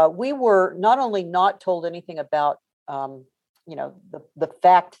 and we were not only not told anything about the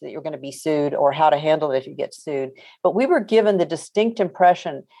fact that you're going to be sued or how to handle it if you get sued, but we were given the distinct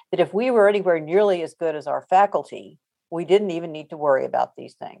impression that if we were anywhere nearly as good as our faculty, we didn't even need to worry about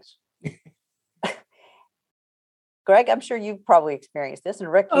these things. Greg, I'm sure you've probably experienced this, and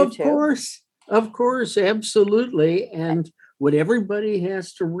Rick, you too. Of course, absolutely. And what everybody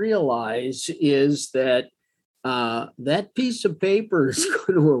has to realize is that that piece of paper is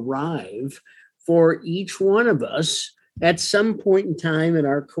going to arrive for each one of us at some point in time in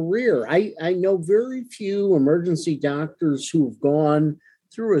our career. I know very few emergency doctors who have gone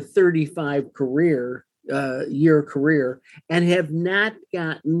through a 35-year career and have not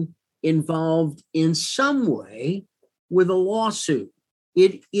gotten involved in some way with a lawsuit.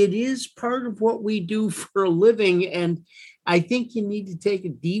 It is part of what we do for a living. And I think you need to take a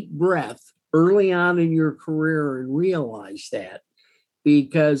deep breath early on in your career and realize that,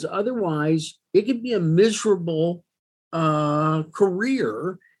 because otherwise it could be a miserable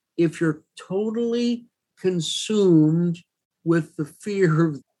career if you're totally consumed with the fear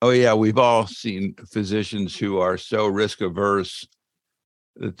of. Oh yeah, we've all seen physicians who are so risk averse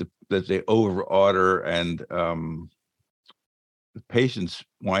that they over order, and the patients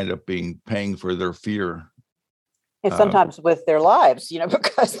wind up paying for their fear. And sometimes with their lives,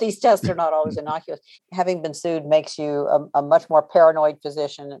 because these tests are not always innocuous. Having been sued makes you a much more paranoid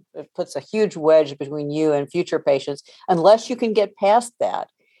physician. It puts a huge wedge between you and future patients, unless you can get past that.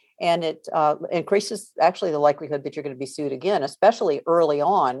 And it increases actually the likelihood that you're going to be sued again, especially early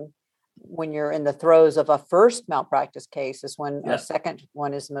on when you're in the throes of a first malpractice case, is when a second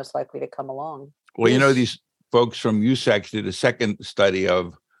one is most likely to come along. Well, these folks from USAC did a second study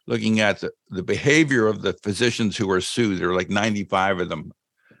of looking at the behavior of the physicians who were sued. There were like 95 of them.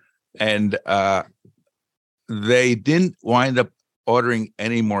 And they didn't wind up ordering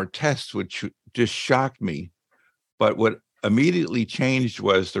any more tests, which just shocked me. But what immediately changed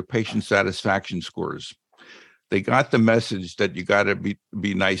was their patient satisfaction scores. They got the message that you got to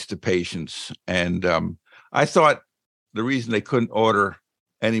be nice to patients. And I thought the reason they couldn't order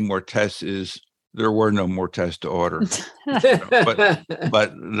any more tests is there were no more tests to order. but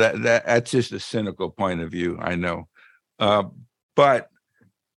that's just a cynical point of view, I know. But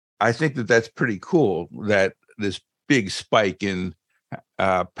I think that's pretty cool, that this big spike in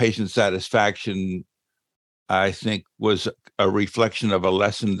patient satisfaction, I think, was a reflection of a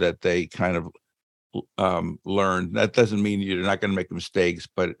lesson that they kind of learned. That doesn't mean you're not going to make mistakes,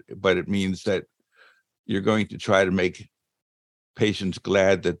 but it means that you're going to try to make patients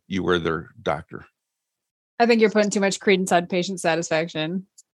glad that you were their doctor. I think you're putting too much credence on patient satisfaction.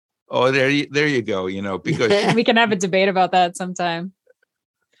 Oh, there you go. Because we can have a debate about that sometime.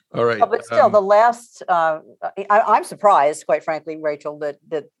 All right. But still, the last, I'm surprised, quite frankly, Rachel,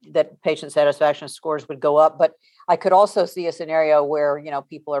 that patient satisfaction scores would go up. But I could also see a scenario where,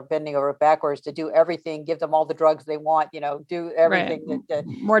 people are bending over backwards to do everything, give them all the drugs they want, do everything. Right.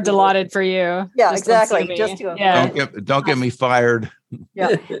 More Dilaudid for you. Yeah, exactly. Just to don't get me fired.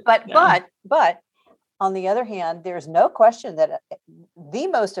 Yeah. But on the other hand, there's no question that the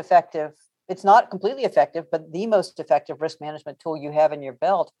most effective, it's not completely effective, but the most effective risk management tool you have in your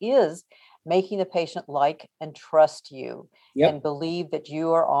belt is making the patient like and trust you and believe that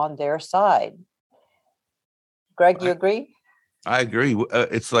you are on their side. Greg, you agree? I agree.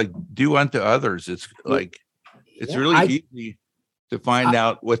 It's like do unto others. It's like, it's really easy to find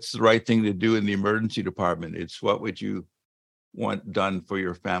out what's the right thing to do in the emergency department. It's what would you want done for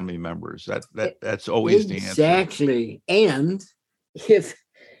your family members. That's always the answer. Exactly. And if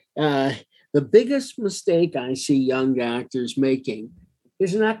the biggest mistake I see young doctors making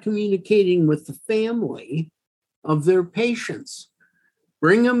is not communicating with the family of their patients.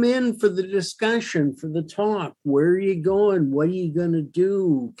 Bring them in for the discussion, for the talk. Where are you going? What are you going to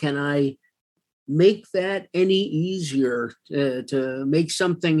do? Can I make that any easier to make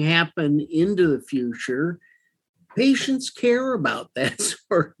something happen into the future? Patients care about that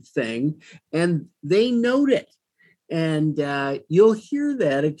sort of thing, and they note it. And you'll hear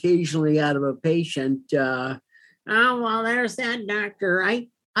that occasionally out of a patient. Oh, well, there's that doctor. I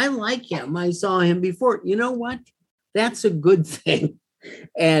like him. I saw him before. You know what? That's a good thing.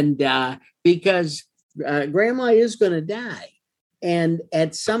 And because grandma is going to die. And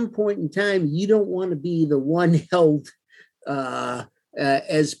at some point in time, you don't want to be the one held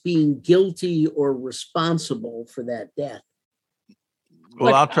as being guilty or responsible for that death.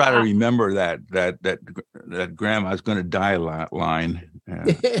 Well, I'll try to remember that grandma's going to die line.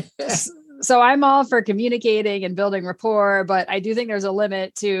 So I'm all for communicating and building rapport, but I do think there's a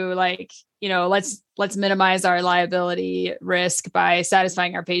limit to, like, let's minimize our liability risk by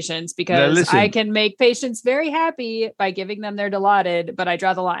satisfying our patients, because I can make patients very happy by giving them their Dilaudid, but I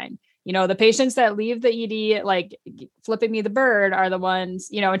draw the line. The patients that leave the ED, like flipping me the bird, are the ones,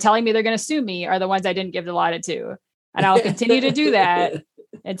 and telling me they're going to sue me, are the ones I didn't give Dilaudid to. And I'll continue to do that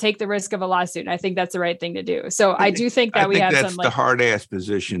and take the risk of a lawsuit. And I think that's the right thing to do. So I do think that that's the hard ass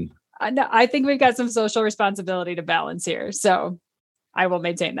position. I think we've got some social responsibility to balance here. So I will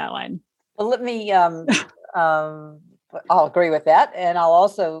maintain that line. Well, let me, I'll agree with that. And I'll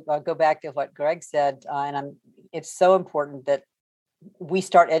also go back to what Greg said. It's so important that we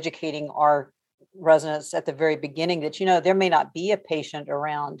start educating our residents at the very beginning that, there may not be a patient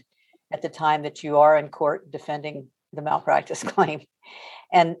around at the time that you are in court defending the malpractice claim.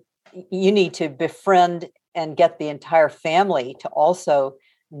 And you need to befriend and get the entire family to also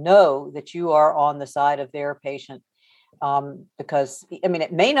know that you are on the side of their patient, because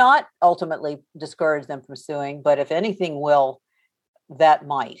it may not ultimately discourage them from suing, but if anything that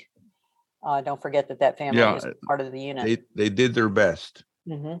might. Don't forget that family is part of the unit. They did their best.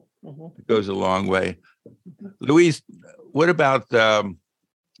 Mm-hmm, mm-hmm. It goes a long way. Louise, what about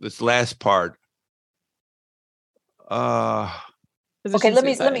this last part? Okay,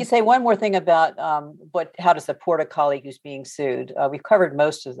 let me say one more thing about how to support a colleague who's being sued. We've covered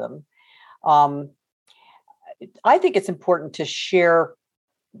most of them. I think it's important to share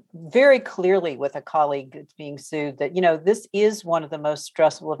very clearly with a colleague that's being sued that, this is one of the most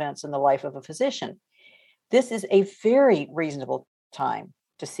stressful events in the life of a physician. This is a very reasonable time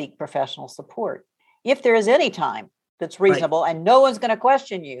to seek professional support. If there is any time that's reasonable, right, and no one's going to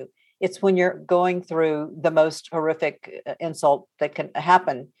question you, it's when you're going through the most horrific insult that can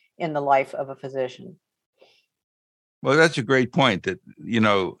happen in the life of a physician. Well, that's a great point, that,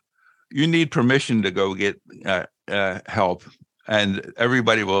 you need permission to go get help. And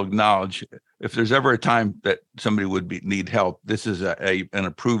everybody will acknowledge if there's ever a time that somebody would need help, this is an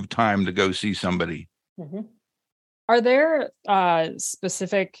approved time to go see somebody. Mm-hmm. Are there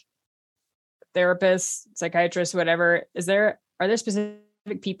specific therapists, psychiatrists, whatever? Are there specific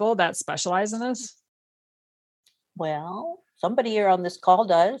people that specialize in this? Well, somebody here on this call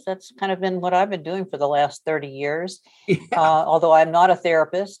does. That's kind of been what I've been doing for the last 30 years. Yeah. Although I'm not a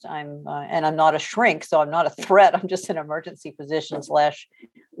therapist, and I'm not a shrink, so I'm not a threat. I'm just an emergency physician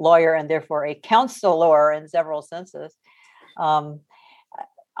 / lawyer, and therefore a counselor in several senses.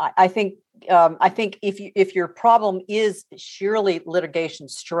 I think if your problem is sheerly litigation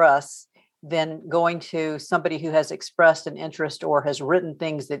stress, then going to somebody who has expressed an interest or has written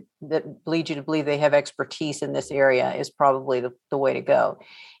things that lead you to believe they have expertise in this area is probably the way to go.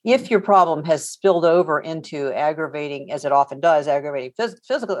 If your problem has spilled over into aggravating, as it often does, aggravating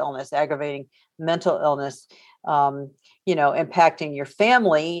physical illness, aggravating mental illness, impacting your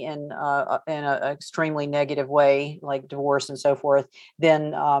family in an extremely negative way, like divorce and so forth,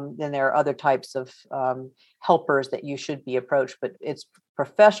 then there are other types of helpers that you should be approached. But it's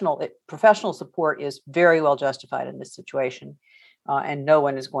professional support is very well justified in this situation, and no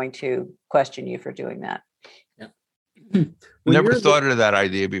one is going to question you for doing that. Yeah. Never thought of that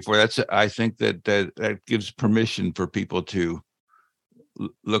idea before. I think that gives permission for people to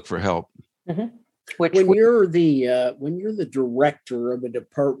look for help. Mm-hmm. When you're the director of a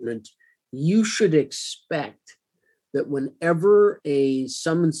department, you should expect that whenever a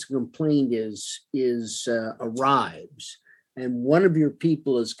summons complaint arrives and one of your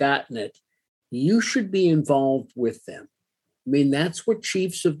people has gotten it, you should be involved with them. I mean, that's what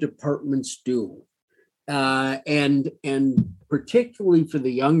chiefs of departments do. And particularly for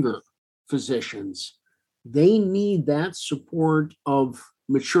the younger physicians, they need that support of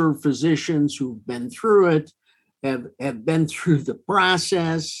mature physicians who've been through it, have been through the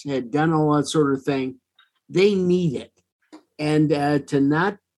process, had done all that sort of thing. They need it. And to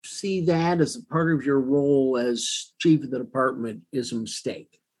not see that as a part of your role as chief of the department is a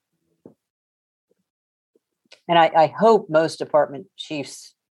mistake. And I hope most department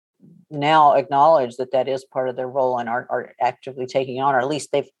chiefs now acknowledge that is part of their role and are actively taking on, or at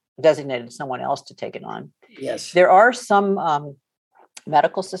least they've designated someone else to take it on. Yes. There are some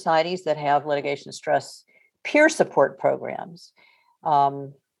medical societies that have litigation stress peer support programs.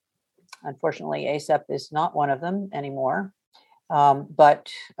 Unfortunately, ASEP is not one of them anymore.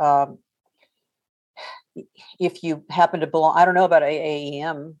 But if you happen to belong, I don't know about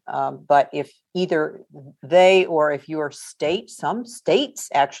AAEM, but if either they or if your state, some states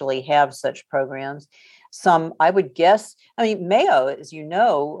actually have such programs, some, I would guess, I mean, Mayo, as you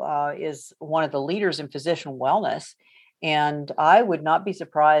know, is one of the leaders in physician wellness. And I would not be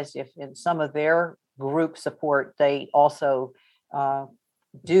surprised if in some of their group support, they also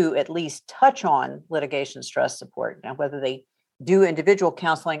do at least touch on litigation stress support. Now, whether they do individual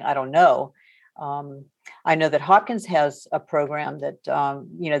counseling, I don't know. I know that Hopkins has a program that,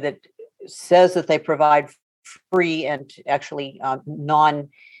 that says that they provide free and actually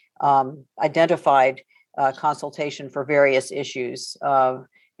non-identified consultation for various issues.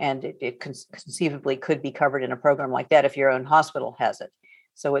 And it conceivably could be covered in a program like that if your own hospital has it.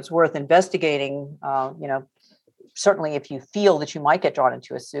 So it's worth investigating, certainly if you feel that you might get drawn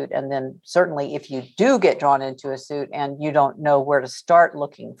into a suit, and then certainly if you do get drawn into a suit and you don't know where to start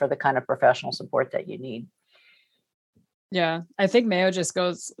looking for the kind of professional support that you need. Yeah, I think Mayo just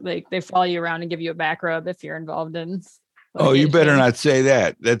goes, like, they follow you around and give you a back rub if you're involved in. Oh, you better not say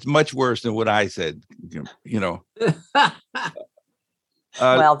that. That's much worse than what I said.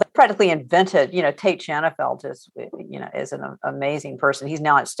 Well, they practically invented, Tate Chanafelt is an amazing person. He's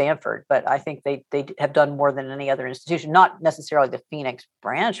now at Stanford, but I think they have done more than any other institution, not necessarily the Phoenix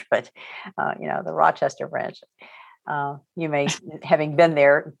branch, but, the Rochester branch. You may, having been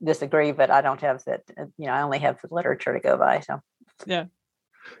there, disagree, but I don't have that, I only have the literature to go by. So, yeah.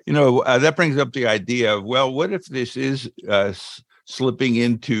 That brings up the idea of, well, what if this is slipping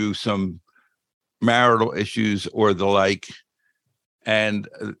into some marital issues or the like? And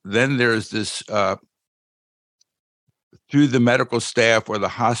then there's this, through the medical staff or the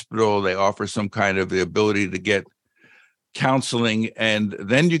hospital, they offer some kind of the ability to get counseling. And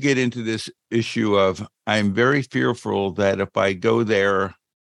then you get into this issue of, I'm very fearful that if I go there,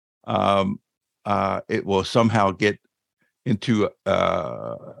 it will somehow get into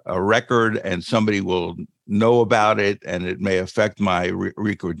a record and somebody will know about it, and it may affect my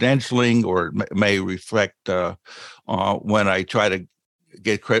recredentialing, or it may reflect when I try to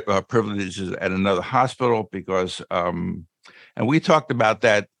get privileges at another hospital, because and we talked about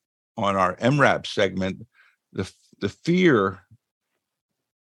that on our MRAP segment, the fear,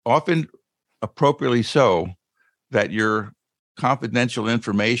 often appropriately so, that your confidential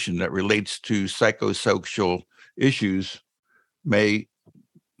information that relates to psychosocial issues may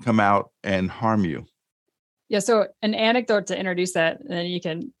come out and harm you. Yeah. So an anecdote to introduce that, and then you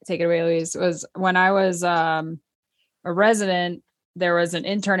can take it away, Louise, was when I was a resident, there was an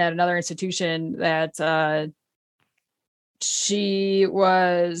intern at another institution that she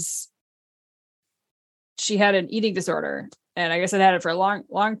had an eating disorder. And I guess I'd had it for a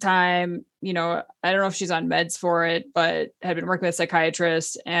long time. I don't know if she's on meds for it, but had been working with a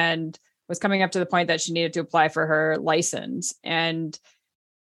psychiatrist and was coming up to the point that she needed to apply for her license. And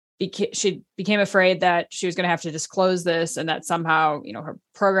she became afraid that she was going to have to disclose this, and that somehow, her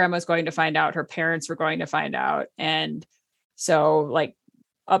program was going to find out, her parents were going to find out. And so,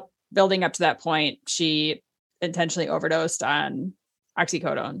 building up to that point, she intentionally overdosed on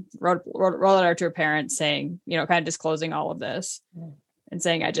oxycodone, wrote it out to her parents saying, kind of disclosing all of this and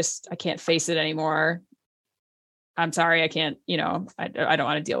saying, I can't face it anymore. I'm sorry, I can't, I don't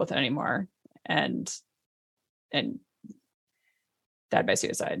want to deal with it anymore. And died by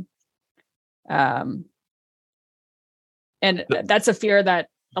suicide. And that's a fear that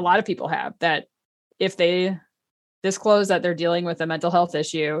a lot of people have, that if they disclose that they're dealing with a mental health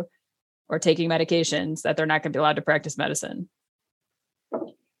issue or taking medications, that they're not going to be allowed to practice medicine.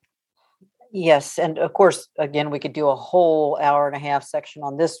 Yes. And of course, again, we could do a whole hour and a half section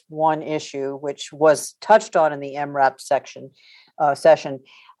on this one issue, which was touched on in the MRAP session.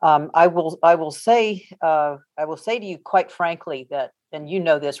 I will say to you quite frankly that, and you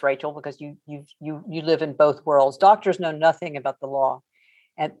know this, Rachel, because you live in both worlds. Doctors know nothing about the law,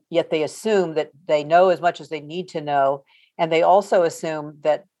 and yet they assume that they know as much as they need to know, and they also assume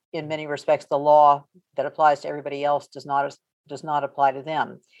that in many respects the law that applies to everybody else does not apply to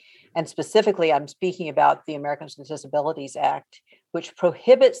them. And specifically, I'm speaking about the Americans with Disabilities Act, which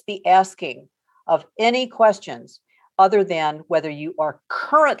prohibits the asking of any questions other than whether you are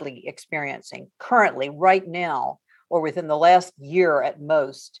currently right now, or within the last year at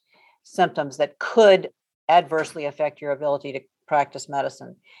most, symptoms that could adversely affect your ability to practice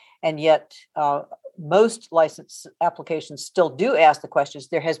medicine. And yet, most license applications still do ask the questions.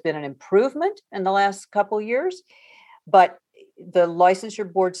 There has been an improvement in the last couple of years, but the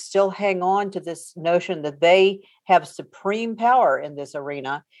licensure boards still hang on to this notion that they have supreme power in this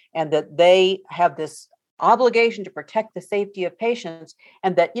arena, and that they have this obligation to protect the safety of patients,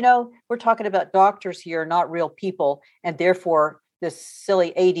 and that, we're talking about doctors here, not real people, and therefore this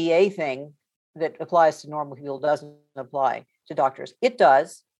silly ADA thing that applies to normal people doesn't apply to doctors. It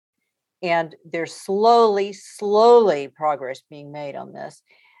does. And there's slowly progress being made on this.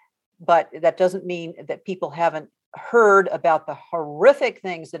 But that doesn't mean that people haven't heard about the horrific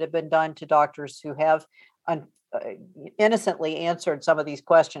things that have been done to doctors who have innocently answered some of these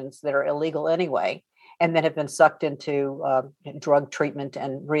questions that are illegal anyway, and then have been sucked into drug treatment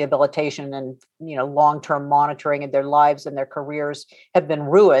and rehabilitation and long-term monitoring, and their lives and their careers have been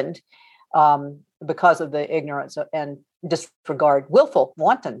ruined because of the ignorance and disregard, willful,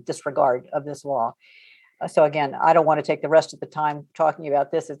 wanton disregard of this law. So again, I don't want to take the rest of the time talking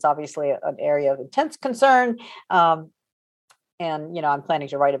about this. It's obviously an area of intense concern, and I'm planning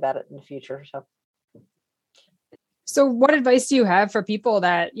to write about it in the future. So what advice do you have for people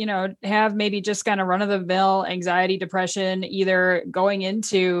that, have maybe just kind of run-of-the-mill anxiety, depression, either going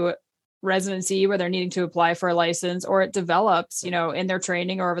into residency where they're needing to apply for a license, or it develops, in their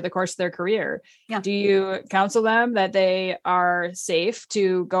training or over the course of their career? Yeah. Do you counsel them that they are safe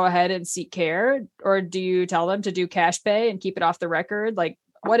to go ahead and seek care, or do you tell them to do cash pay and keep it off the record? Like,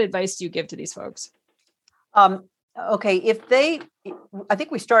 what advice do you give to these folks? Okay. I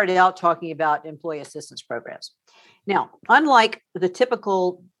think we started out talking about employee assistance programs. Now, unlike the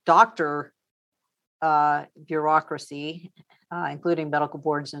typical doctor bureaucracy, including medical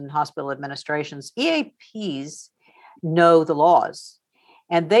boards and hospital administrations, EAPs know the laws,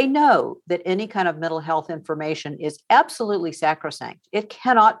 and they know that any kind of mental health information is absolutely sacrosanct. It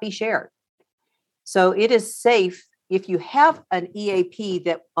cannot be shared. So it is safe if you have an EAP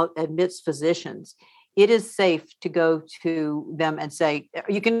that admits physicians. It is safe to go to them and say,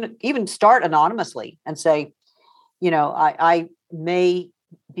 you can even start anonymously and say, I may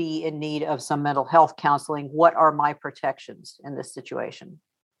be in need of some mental health counseling. What are my protections in this situation?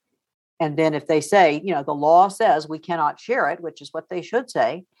 And then if they say, the law says we cannot share it, which is what they should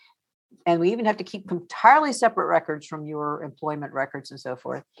say, and we even have to keep entirely separate records from your employment records and so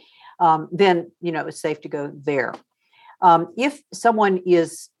forth, then, it's safe to go there. If someone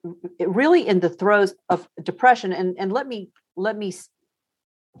is really in the throes of depression, and let me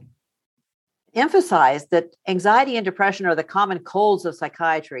emphasize that anxiety and depression are the common colds of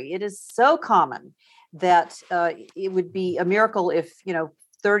psychiatry. It is so common that it would be a miracle if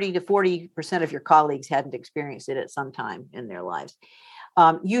 30 to 40% of your colleagues hadn't experienced it at some time in their lives.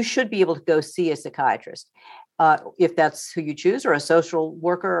 You should be able to go see a psychiatrist if that's who you choose, or a social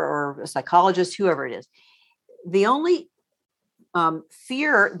worker or a psychologist, whoever it is. The only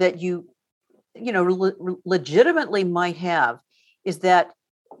fear that you legitimately might have is that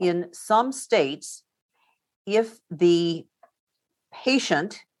in some states, if the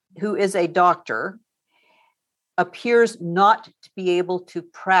patient who is a doctor appears not to be able to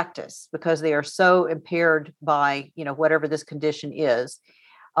practice because they are so impaired by whatever this condition is,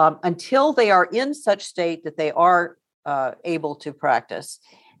 until they are in such state that they are able to practice,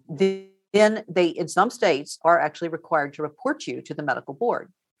 then they, in some states, are actually required to report you to the medical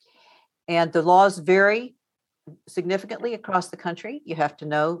board. And the laws vary significantly across the country. You have to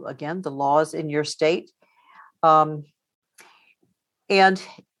know, again, the laws in your state. And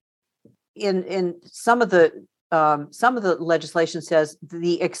in some of the legislation says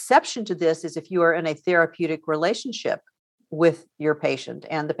the exception to this is if you are in a therapeutic relationship with your patient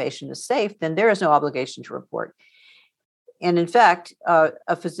and the patient is safe, then there is no obligation to report. And in fact,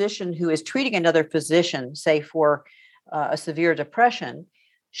 a physician who is treating another physician, say for a severe depression,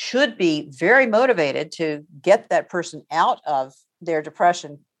 should be very motivated to get that person out of their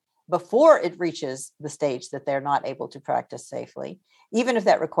depression before it reaches the stage that they're not able to practice safely, even if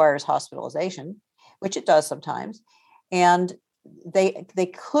that requires hospitalization, which it does sometimes. And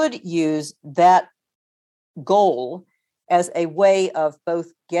they could use that goal as a way of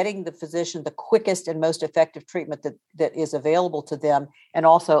both getting the physician the quickest and most effective treatment that is available to them, and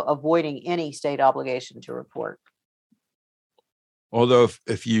also avoiding any state obligation to report. Although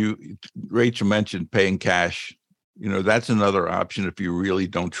if Rachel mentioned paying cash, that's another option if you really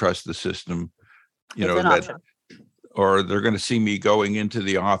don't trust the system, or they're going to see me going into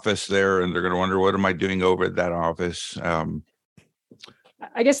the office there and they're going to wonder, what am I doing over at that office?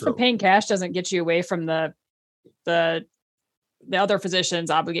 I guess the paying cash doesn't get you away from the other physician's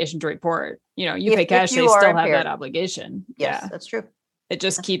obligation to report. You pay cash, they still have that obligation. Yes, that's true. It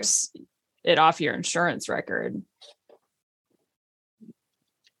just keeps it off your insurance record.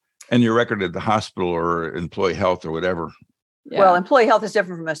 And your record at the hospital or employee health or whatever. Yeah. Well, employee health is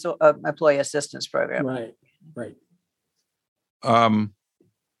different from an employee assistance program. Right.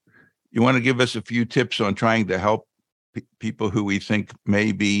 You want to give us a few tips on trying to help people who we think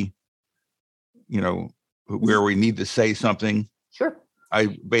may be, where we need to say something? Sure. I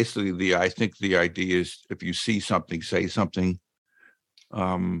think the idea is if you see something, say something.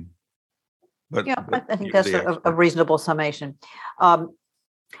 But, Yeah, but I think you're that's the a expert. reasonable summation.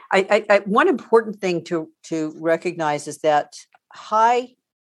 One important thing to recognize is that high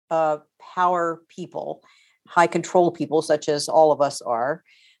power people, high control people, such as all of us are,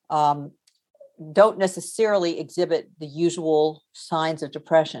 don't necessarily exhibit the usual signs of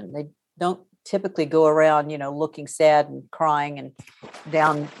depression. They don't typically go around, looking sad and crying and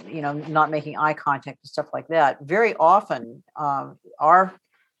down, not making eye contact and stuff like that. Very often, our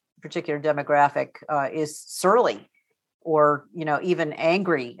particular demographic is surly, or even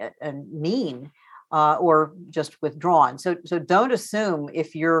angry and mean, or just withdrawn. So don't assume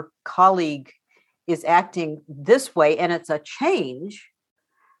if your colleague is acting this way and it's a change,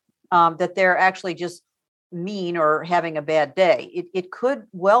 that they're actually just mean or having a bad day. It could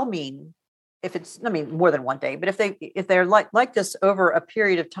well mean, if it's, more than one day, but if they're like this over a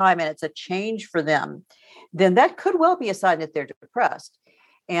period of time and it's a change for them, then that could well be a sign that they're depressed.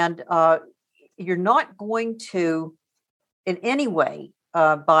 And you're not going to, in any way,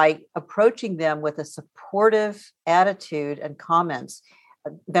 by approaching them with a supportive attitude and comments,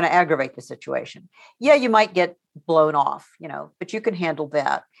 going to aggravate the situation. Yeah, you might get blown off, but you can handle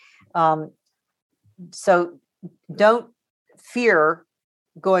that. So don't fear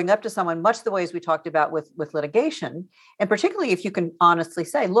going up to someone, much the way as we talked about with litigation, and particularly if you can honestly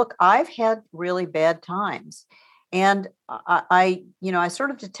say, look, I've had really bad times, and I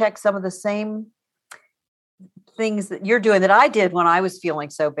sort of detect some of the same things that you're doing that I did when I was feeling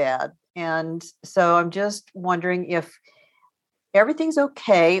so bad. And so I'm just wondering if everything's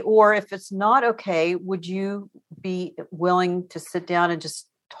okay, or if it's not okay, would you be willing to sit down and just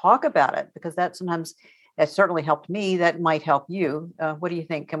talk about it? Because that certainly helped me. That might help you. What do you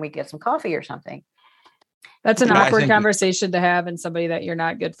think? Can we get some coffee or something? That's an Yeah, I awkward think- conversation to have, and somebody that you're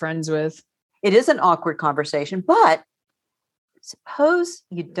not good friends with. It is an awkward conversation, but suppose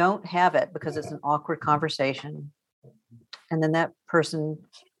you don't have it because it's an awkward conversation. And then that person,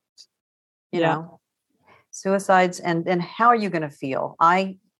 suicides, and then how are you going to feel?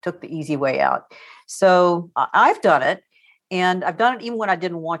 I took the easy way out. So I've done it, and I've done it even when I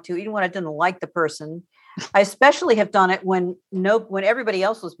didn't want to, even when I didn't like the person. I especially have done it when everybody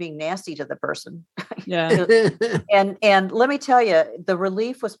else was being nasty to the person. Yeah. And let me tell you, the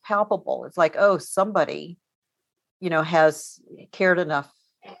relief was palpable. It's like, oh, somebody, has cared enough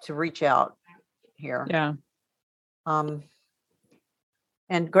to reach out here. Yeah. And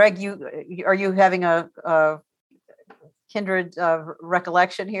Greg, are you having a kindred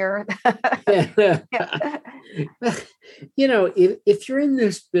recollection here? If you're in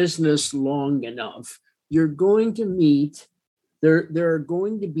this business long enough, you're going to meet, there are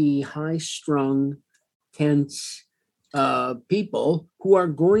going to be high-strung, tense people who are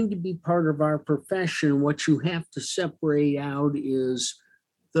going to be part of our profession. What you have to separate out is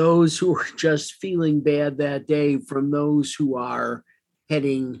those who are just feeling bad that day from those who are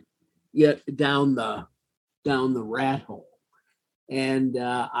heading down the rat hole. And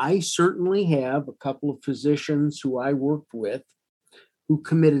I certainly have a couple of physicians who I worked with who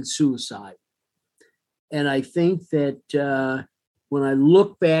committed suicide. And I think that when I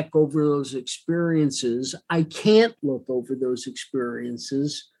look back over those experiences, I can't look over those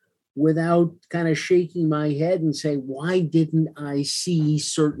experiences without kind of shaking my head and say, why didn't I see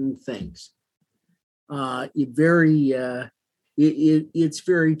certain things? It's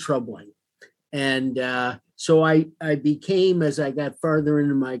very troubling. And so I became, as I got farther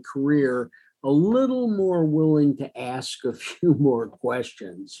into my career, a little more willing to ask a few more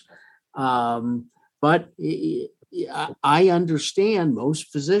questions. But I understand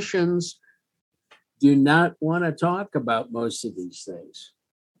most physicians do not want to talk about most of these things.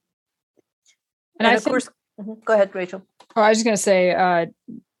 And of course, go ahead, Rachel. Oh, I was just going to say,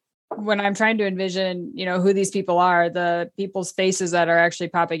 when I'm trying to envision, who these people are, the people's faces that are actually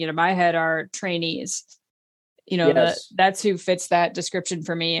popping into my head are trainees. Yes. That's who fits that description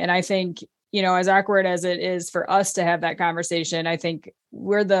for me. And I think, as awkward as it is for us to have that conversation, I think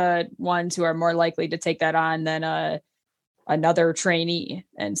we're the ones who are more likely to take that on than another trainee.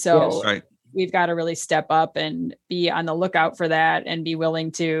 And so Yes. Right. we've got to really step up and be on the lookout for that and be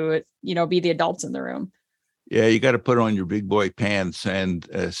willing to, be the adults in the room. Yeah, you got to put on your big boy pants and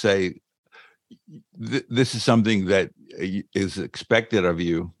say, this is something that is expected of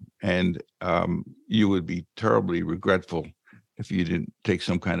you, and you would be terribly regretful if you didn't take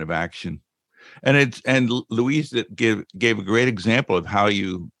some kind of action. And Louise gave a great example of how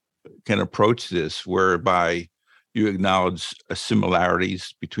you can approach this, whereby you acknowledge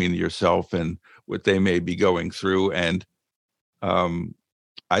similarities between yourself and what they may be going through. And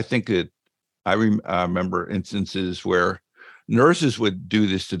I think that I remember instances where nurses would do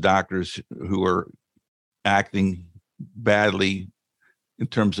this to doctors who are acting badly in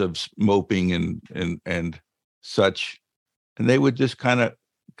terms of moping and such. And they would just kind of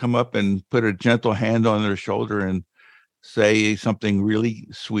come up and put a gentle hand on their shoulder and say something really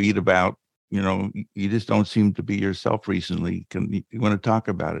sweet about, you just don't seem to be yourself recently. You want to talk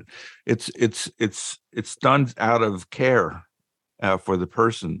about it? It's done out of care for the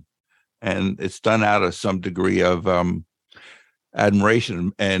person, and it's done out of some degree of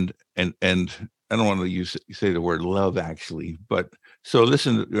admiration and I don't want to say the word love, actually. But so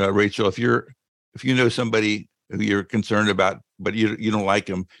listen, Rachel, if you know somebody who you're concerned about, but you don't like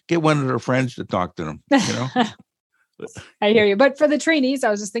them, get one of their friends to talk to them. I hear you. But for the trainees, I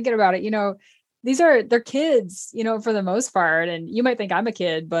was just thinking about it. They're kids, for the most part. And you might think I'm a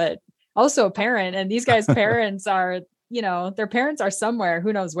kid, but also a parent. And these guys' parents are, their parents are somewhere,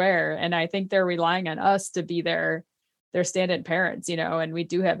 who knows where. And I think they're relying on us to be their stand-in parents, and we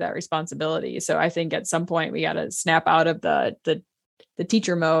do have that responsibility. So I think at some point we got to snap out of the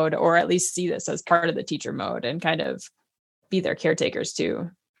teacher mode, or at least see this as part of the teacher mode and kind of be their caretakers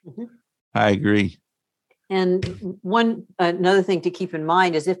too. Mm-hmm. I agree. And another thing to keep in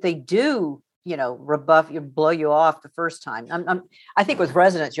mind is if they do, rebuff you, blow you off the first time. I think with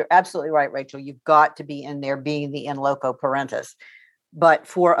residents, you're absolutely right, Rachel. You've got to be in there being the in loco parentis. But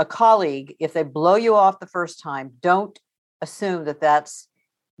for a colleague, if they blow you off the first time, don't assume that that's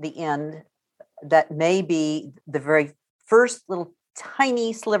the end. That may be the very first little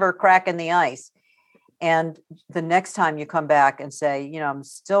tiny sliver crack in the ice. And the next time you come back and say, I'm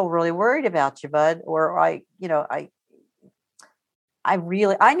still really worried about you, bud, or I need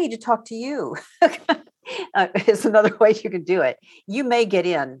to talk to you. It's another way you can do it. You may get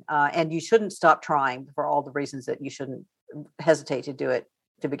in, and you shouldn't stop trying for all the reasons that you shouldn't hesitate to do it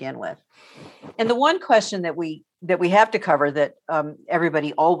to begin with. And the one question that we have to cover that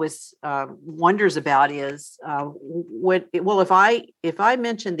everybody always wonders about is, if I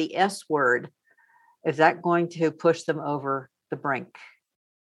mention the S word, is that going to push them over the brink?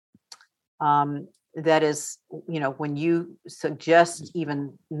 That is, when you suggest,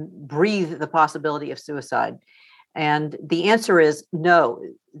 even breathe the possibility of suicide. And the answer is no.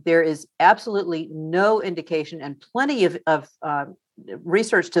 There is absolutely no indication, and plenty of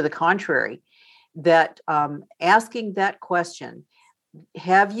research to the contrary, that asking that question,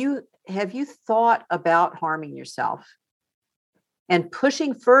 have you thought about harming yourself, and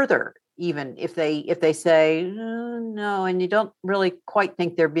pushing further, even if they say no, and you don't really quite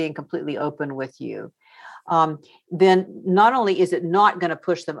think they're being completely open with you, then not only is it not going to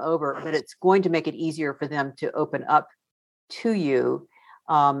push them over, but it's going to make it easier for them to open up to you,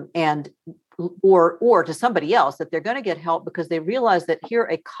 and or to somebody else, that they're going to get help because they realize that here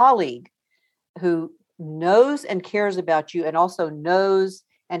a colleague who knows and cares about you, and also knows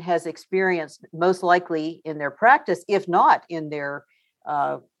and has experienced, most likely in their practice, if not in their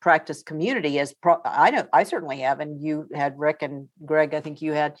practice community, as I know I certainly have, and you had, Rick and Greg, I think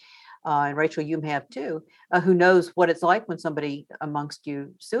you had, and Rachel, you have too, who knows what it's like when somebody amongst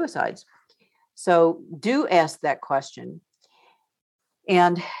you suicides. So do ask that question.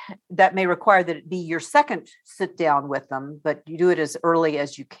 And that may require that it be your second sit down with them, but you do it as early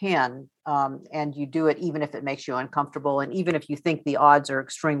as you can. And you do it even if it makes you uncomfortable, and even if you think the odds are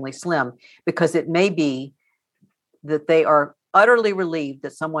extremely slim, because it may be that they are utterly relieved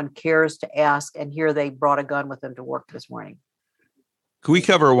that someone cares to ask, and here they brought a gun with them to work this morning. Can we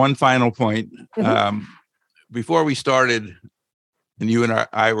cover one final point? Mm-hmm. Before we started, and you and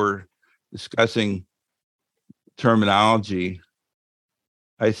I were discussing terminology,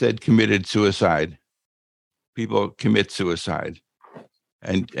 I said committed suicide. People commit suicide,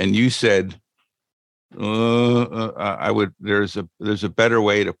 and you said I would. There's a better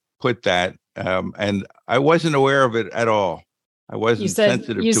way to put that, and I wasn't aware of it at all. I wasn't sensitive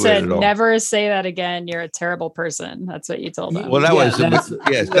to it at all. You said never say that again. You're a terrible person. That's what you told them. Well, that's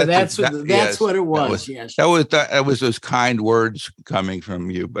what it was. Yes, that was those kind words coming from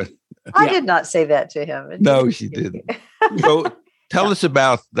you, but I did not say that to him. No, she didn't. So tell us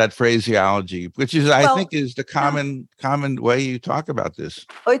about that phraseology, which is, I think, is the common way you talk about this.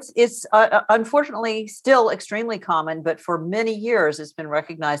 It's unfortunately still extremely common, but for many years it's been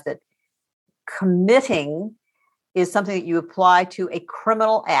recognized that committing is something that you apply to a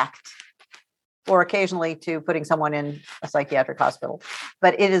criminal act, or occasionally to putting someone in a psychiatric hospital.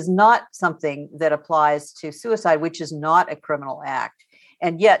 But it is not something that applies to suicide, which is not a criminal act.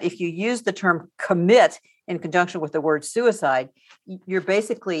 And yet, if you use the term commit in conjunction with the word suicide, you're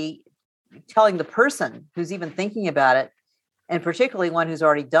basically telling the person who's even thinking about it and particularly one who's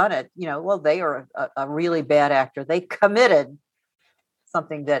already done it, well, they are a really bad actor. They committed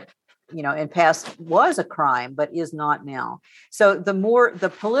something that, in past was a crime, but is not now. So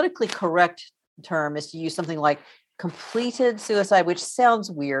the politically correct term is to use something like completed suicide, which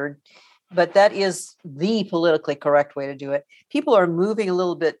sounds weird, but that is the politically correct way to do it. People are moving a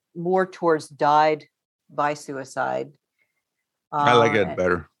little bit more towards died by suicide. I like it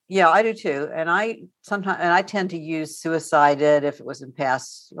better. Yeah, I do too. And I tend to use suicided if it was in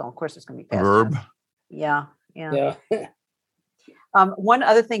past. Well, of course, it's going to be past verb. tense. Yeah. One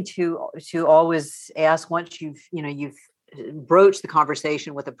other thing to always ask once you've broached the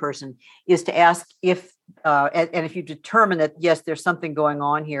conversation with a person is to ask if and if you determine that yes, there's something going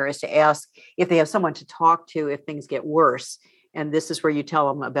on here, is to ask if they have someone to talk to if things get worse. And this is where you tell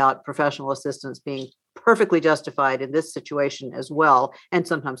them about professional assistance being perfectly justified in this situation as well, and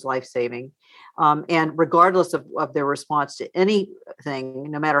sometimes life-saving. And regardless of their response to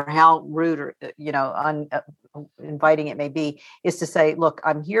anything, no matter how rude or inviting it may be, is to say, "Look,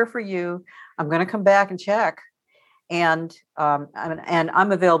 I'm here for you. I'm going to come back and check, and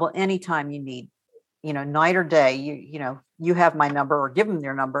I'm available anytime you need, night or day. You have my number," or give them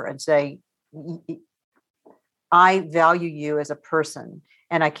their number and say, "I value you as a person,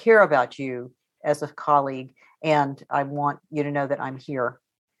 and I care about you as a colleague, and I want you to know that I'm here."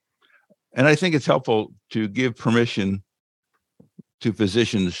 And I think it's helpful to give permission to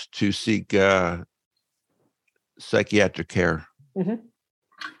physicians to seek psychiatric care. Mm-hmm.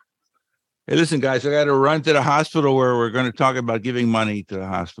 Hey, listen, guys, I got to run to the hospital where we're going to talk about giving money to the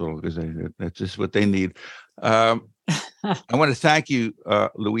hospital because that's just what they need. I want to thank you,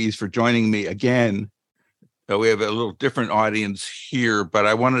 Louise, for joining me again. We have a little different audience here, but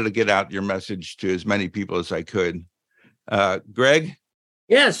I wanted to get out your message to as many people as I could. Greg?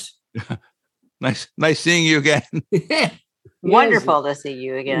 Yes. Nice seeing you again. Wonderful to see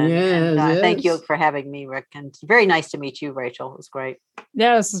you again. Yes, and, yes. Thank you for having me, Rick. And it's very nice to meet you, Rachel. It was great.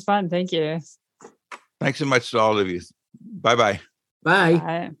 Yeah, this is fun. Thank you. Thanks so much to all of you. Bye-bye. Bye.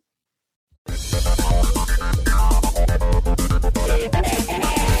 Bye.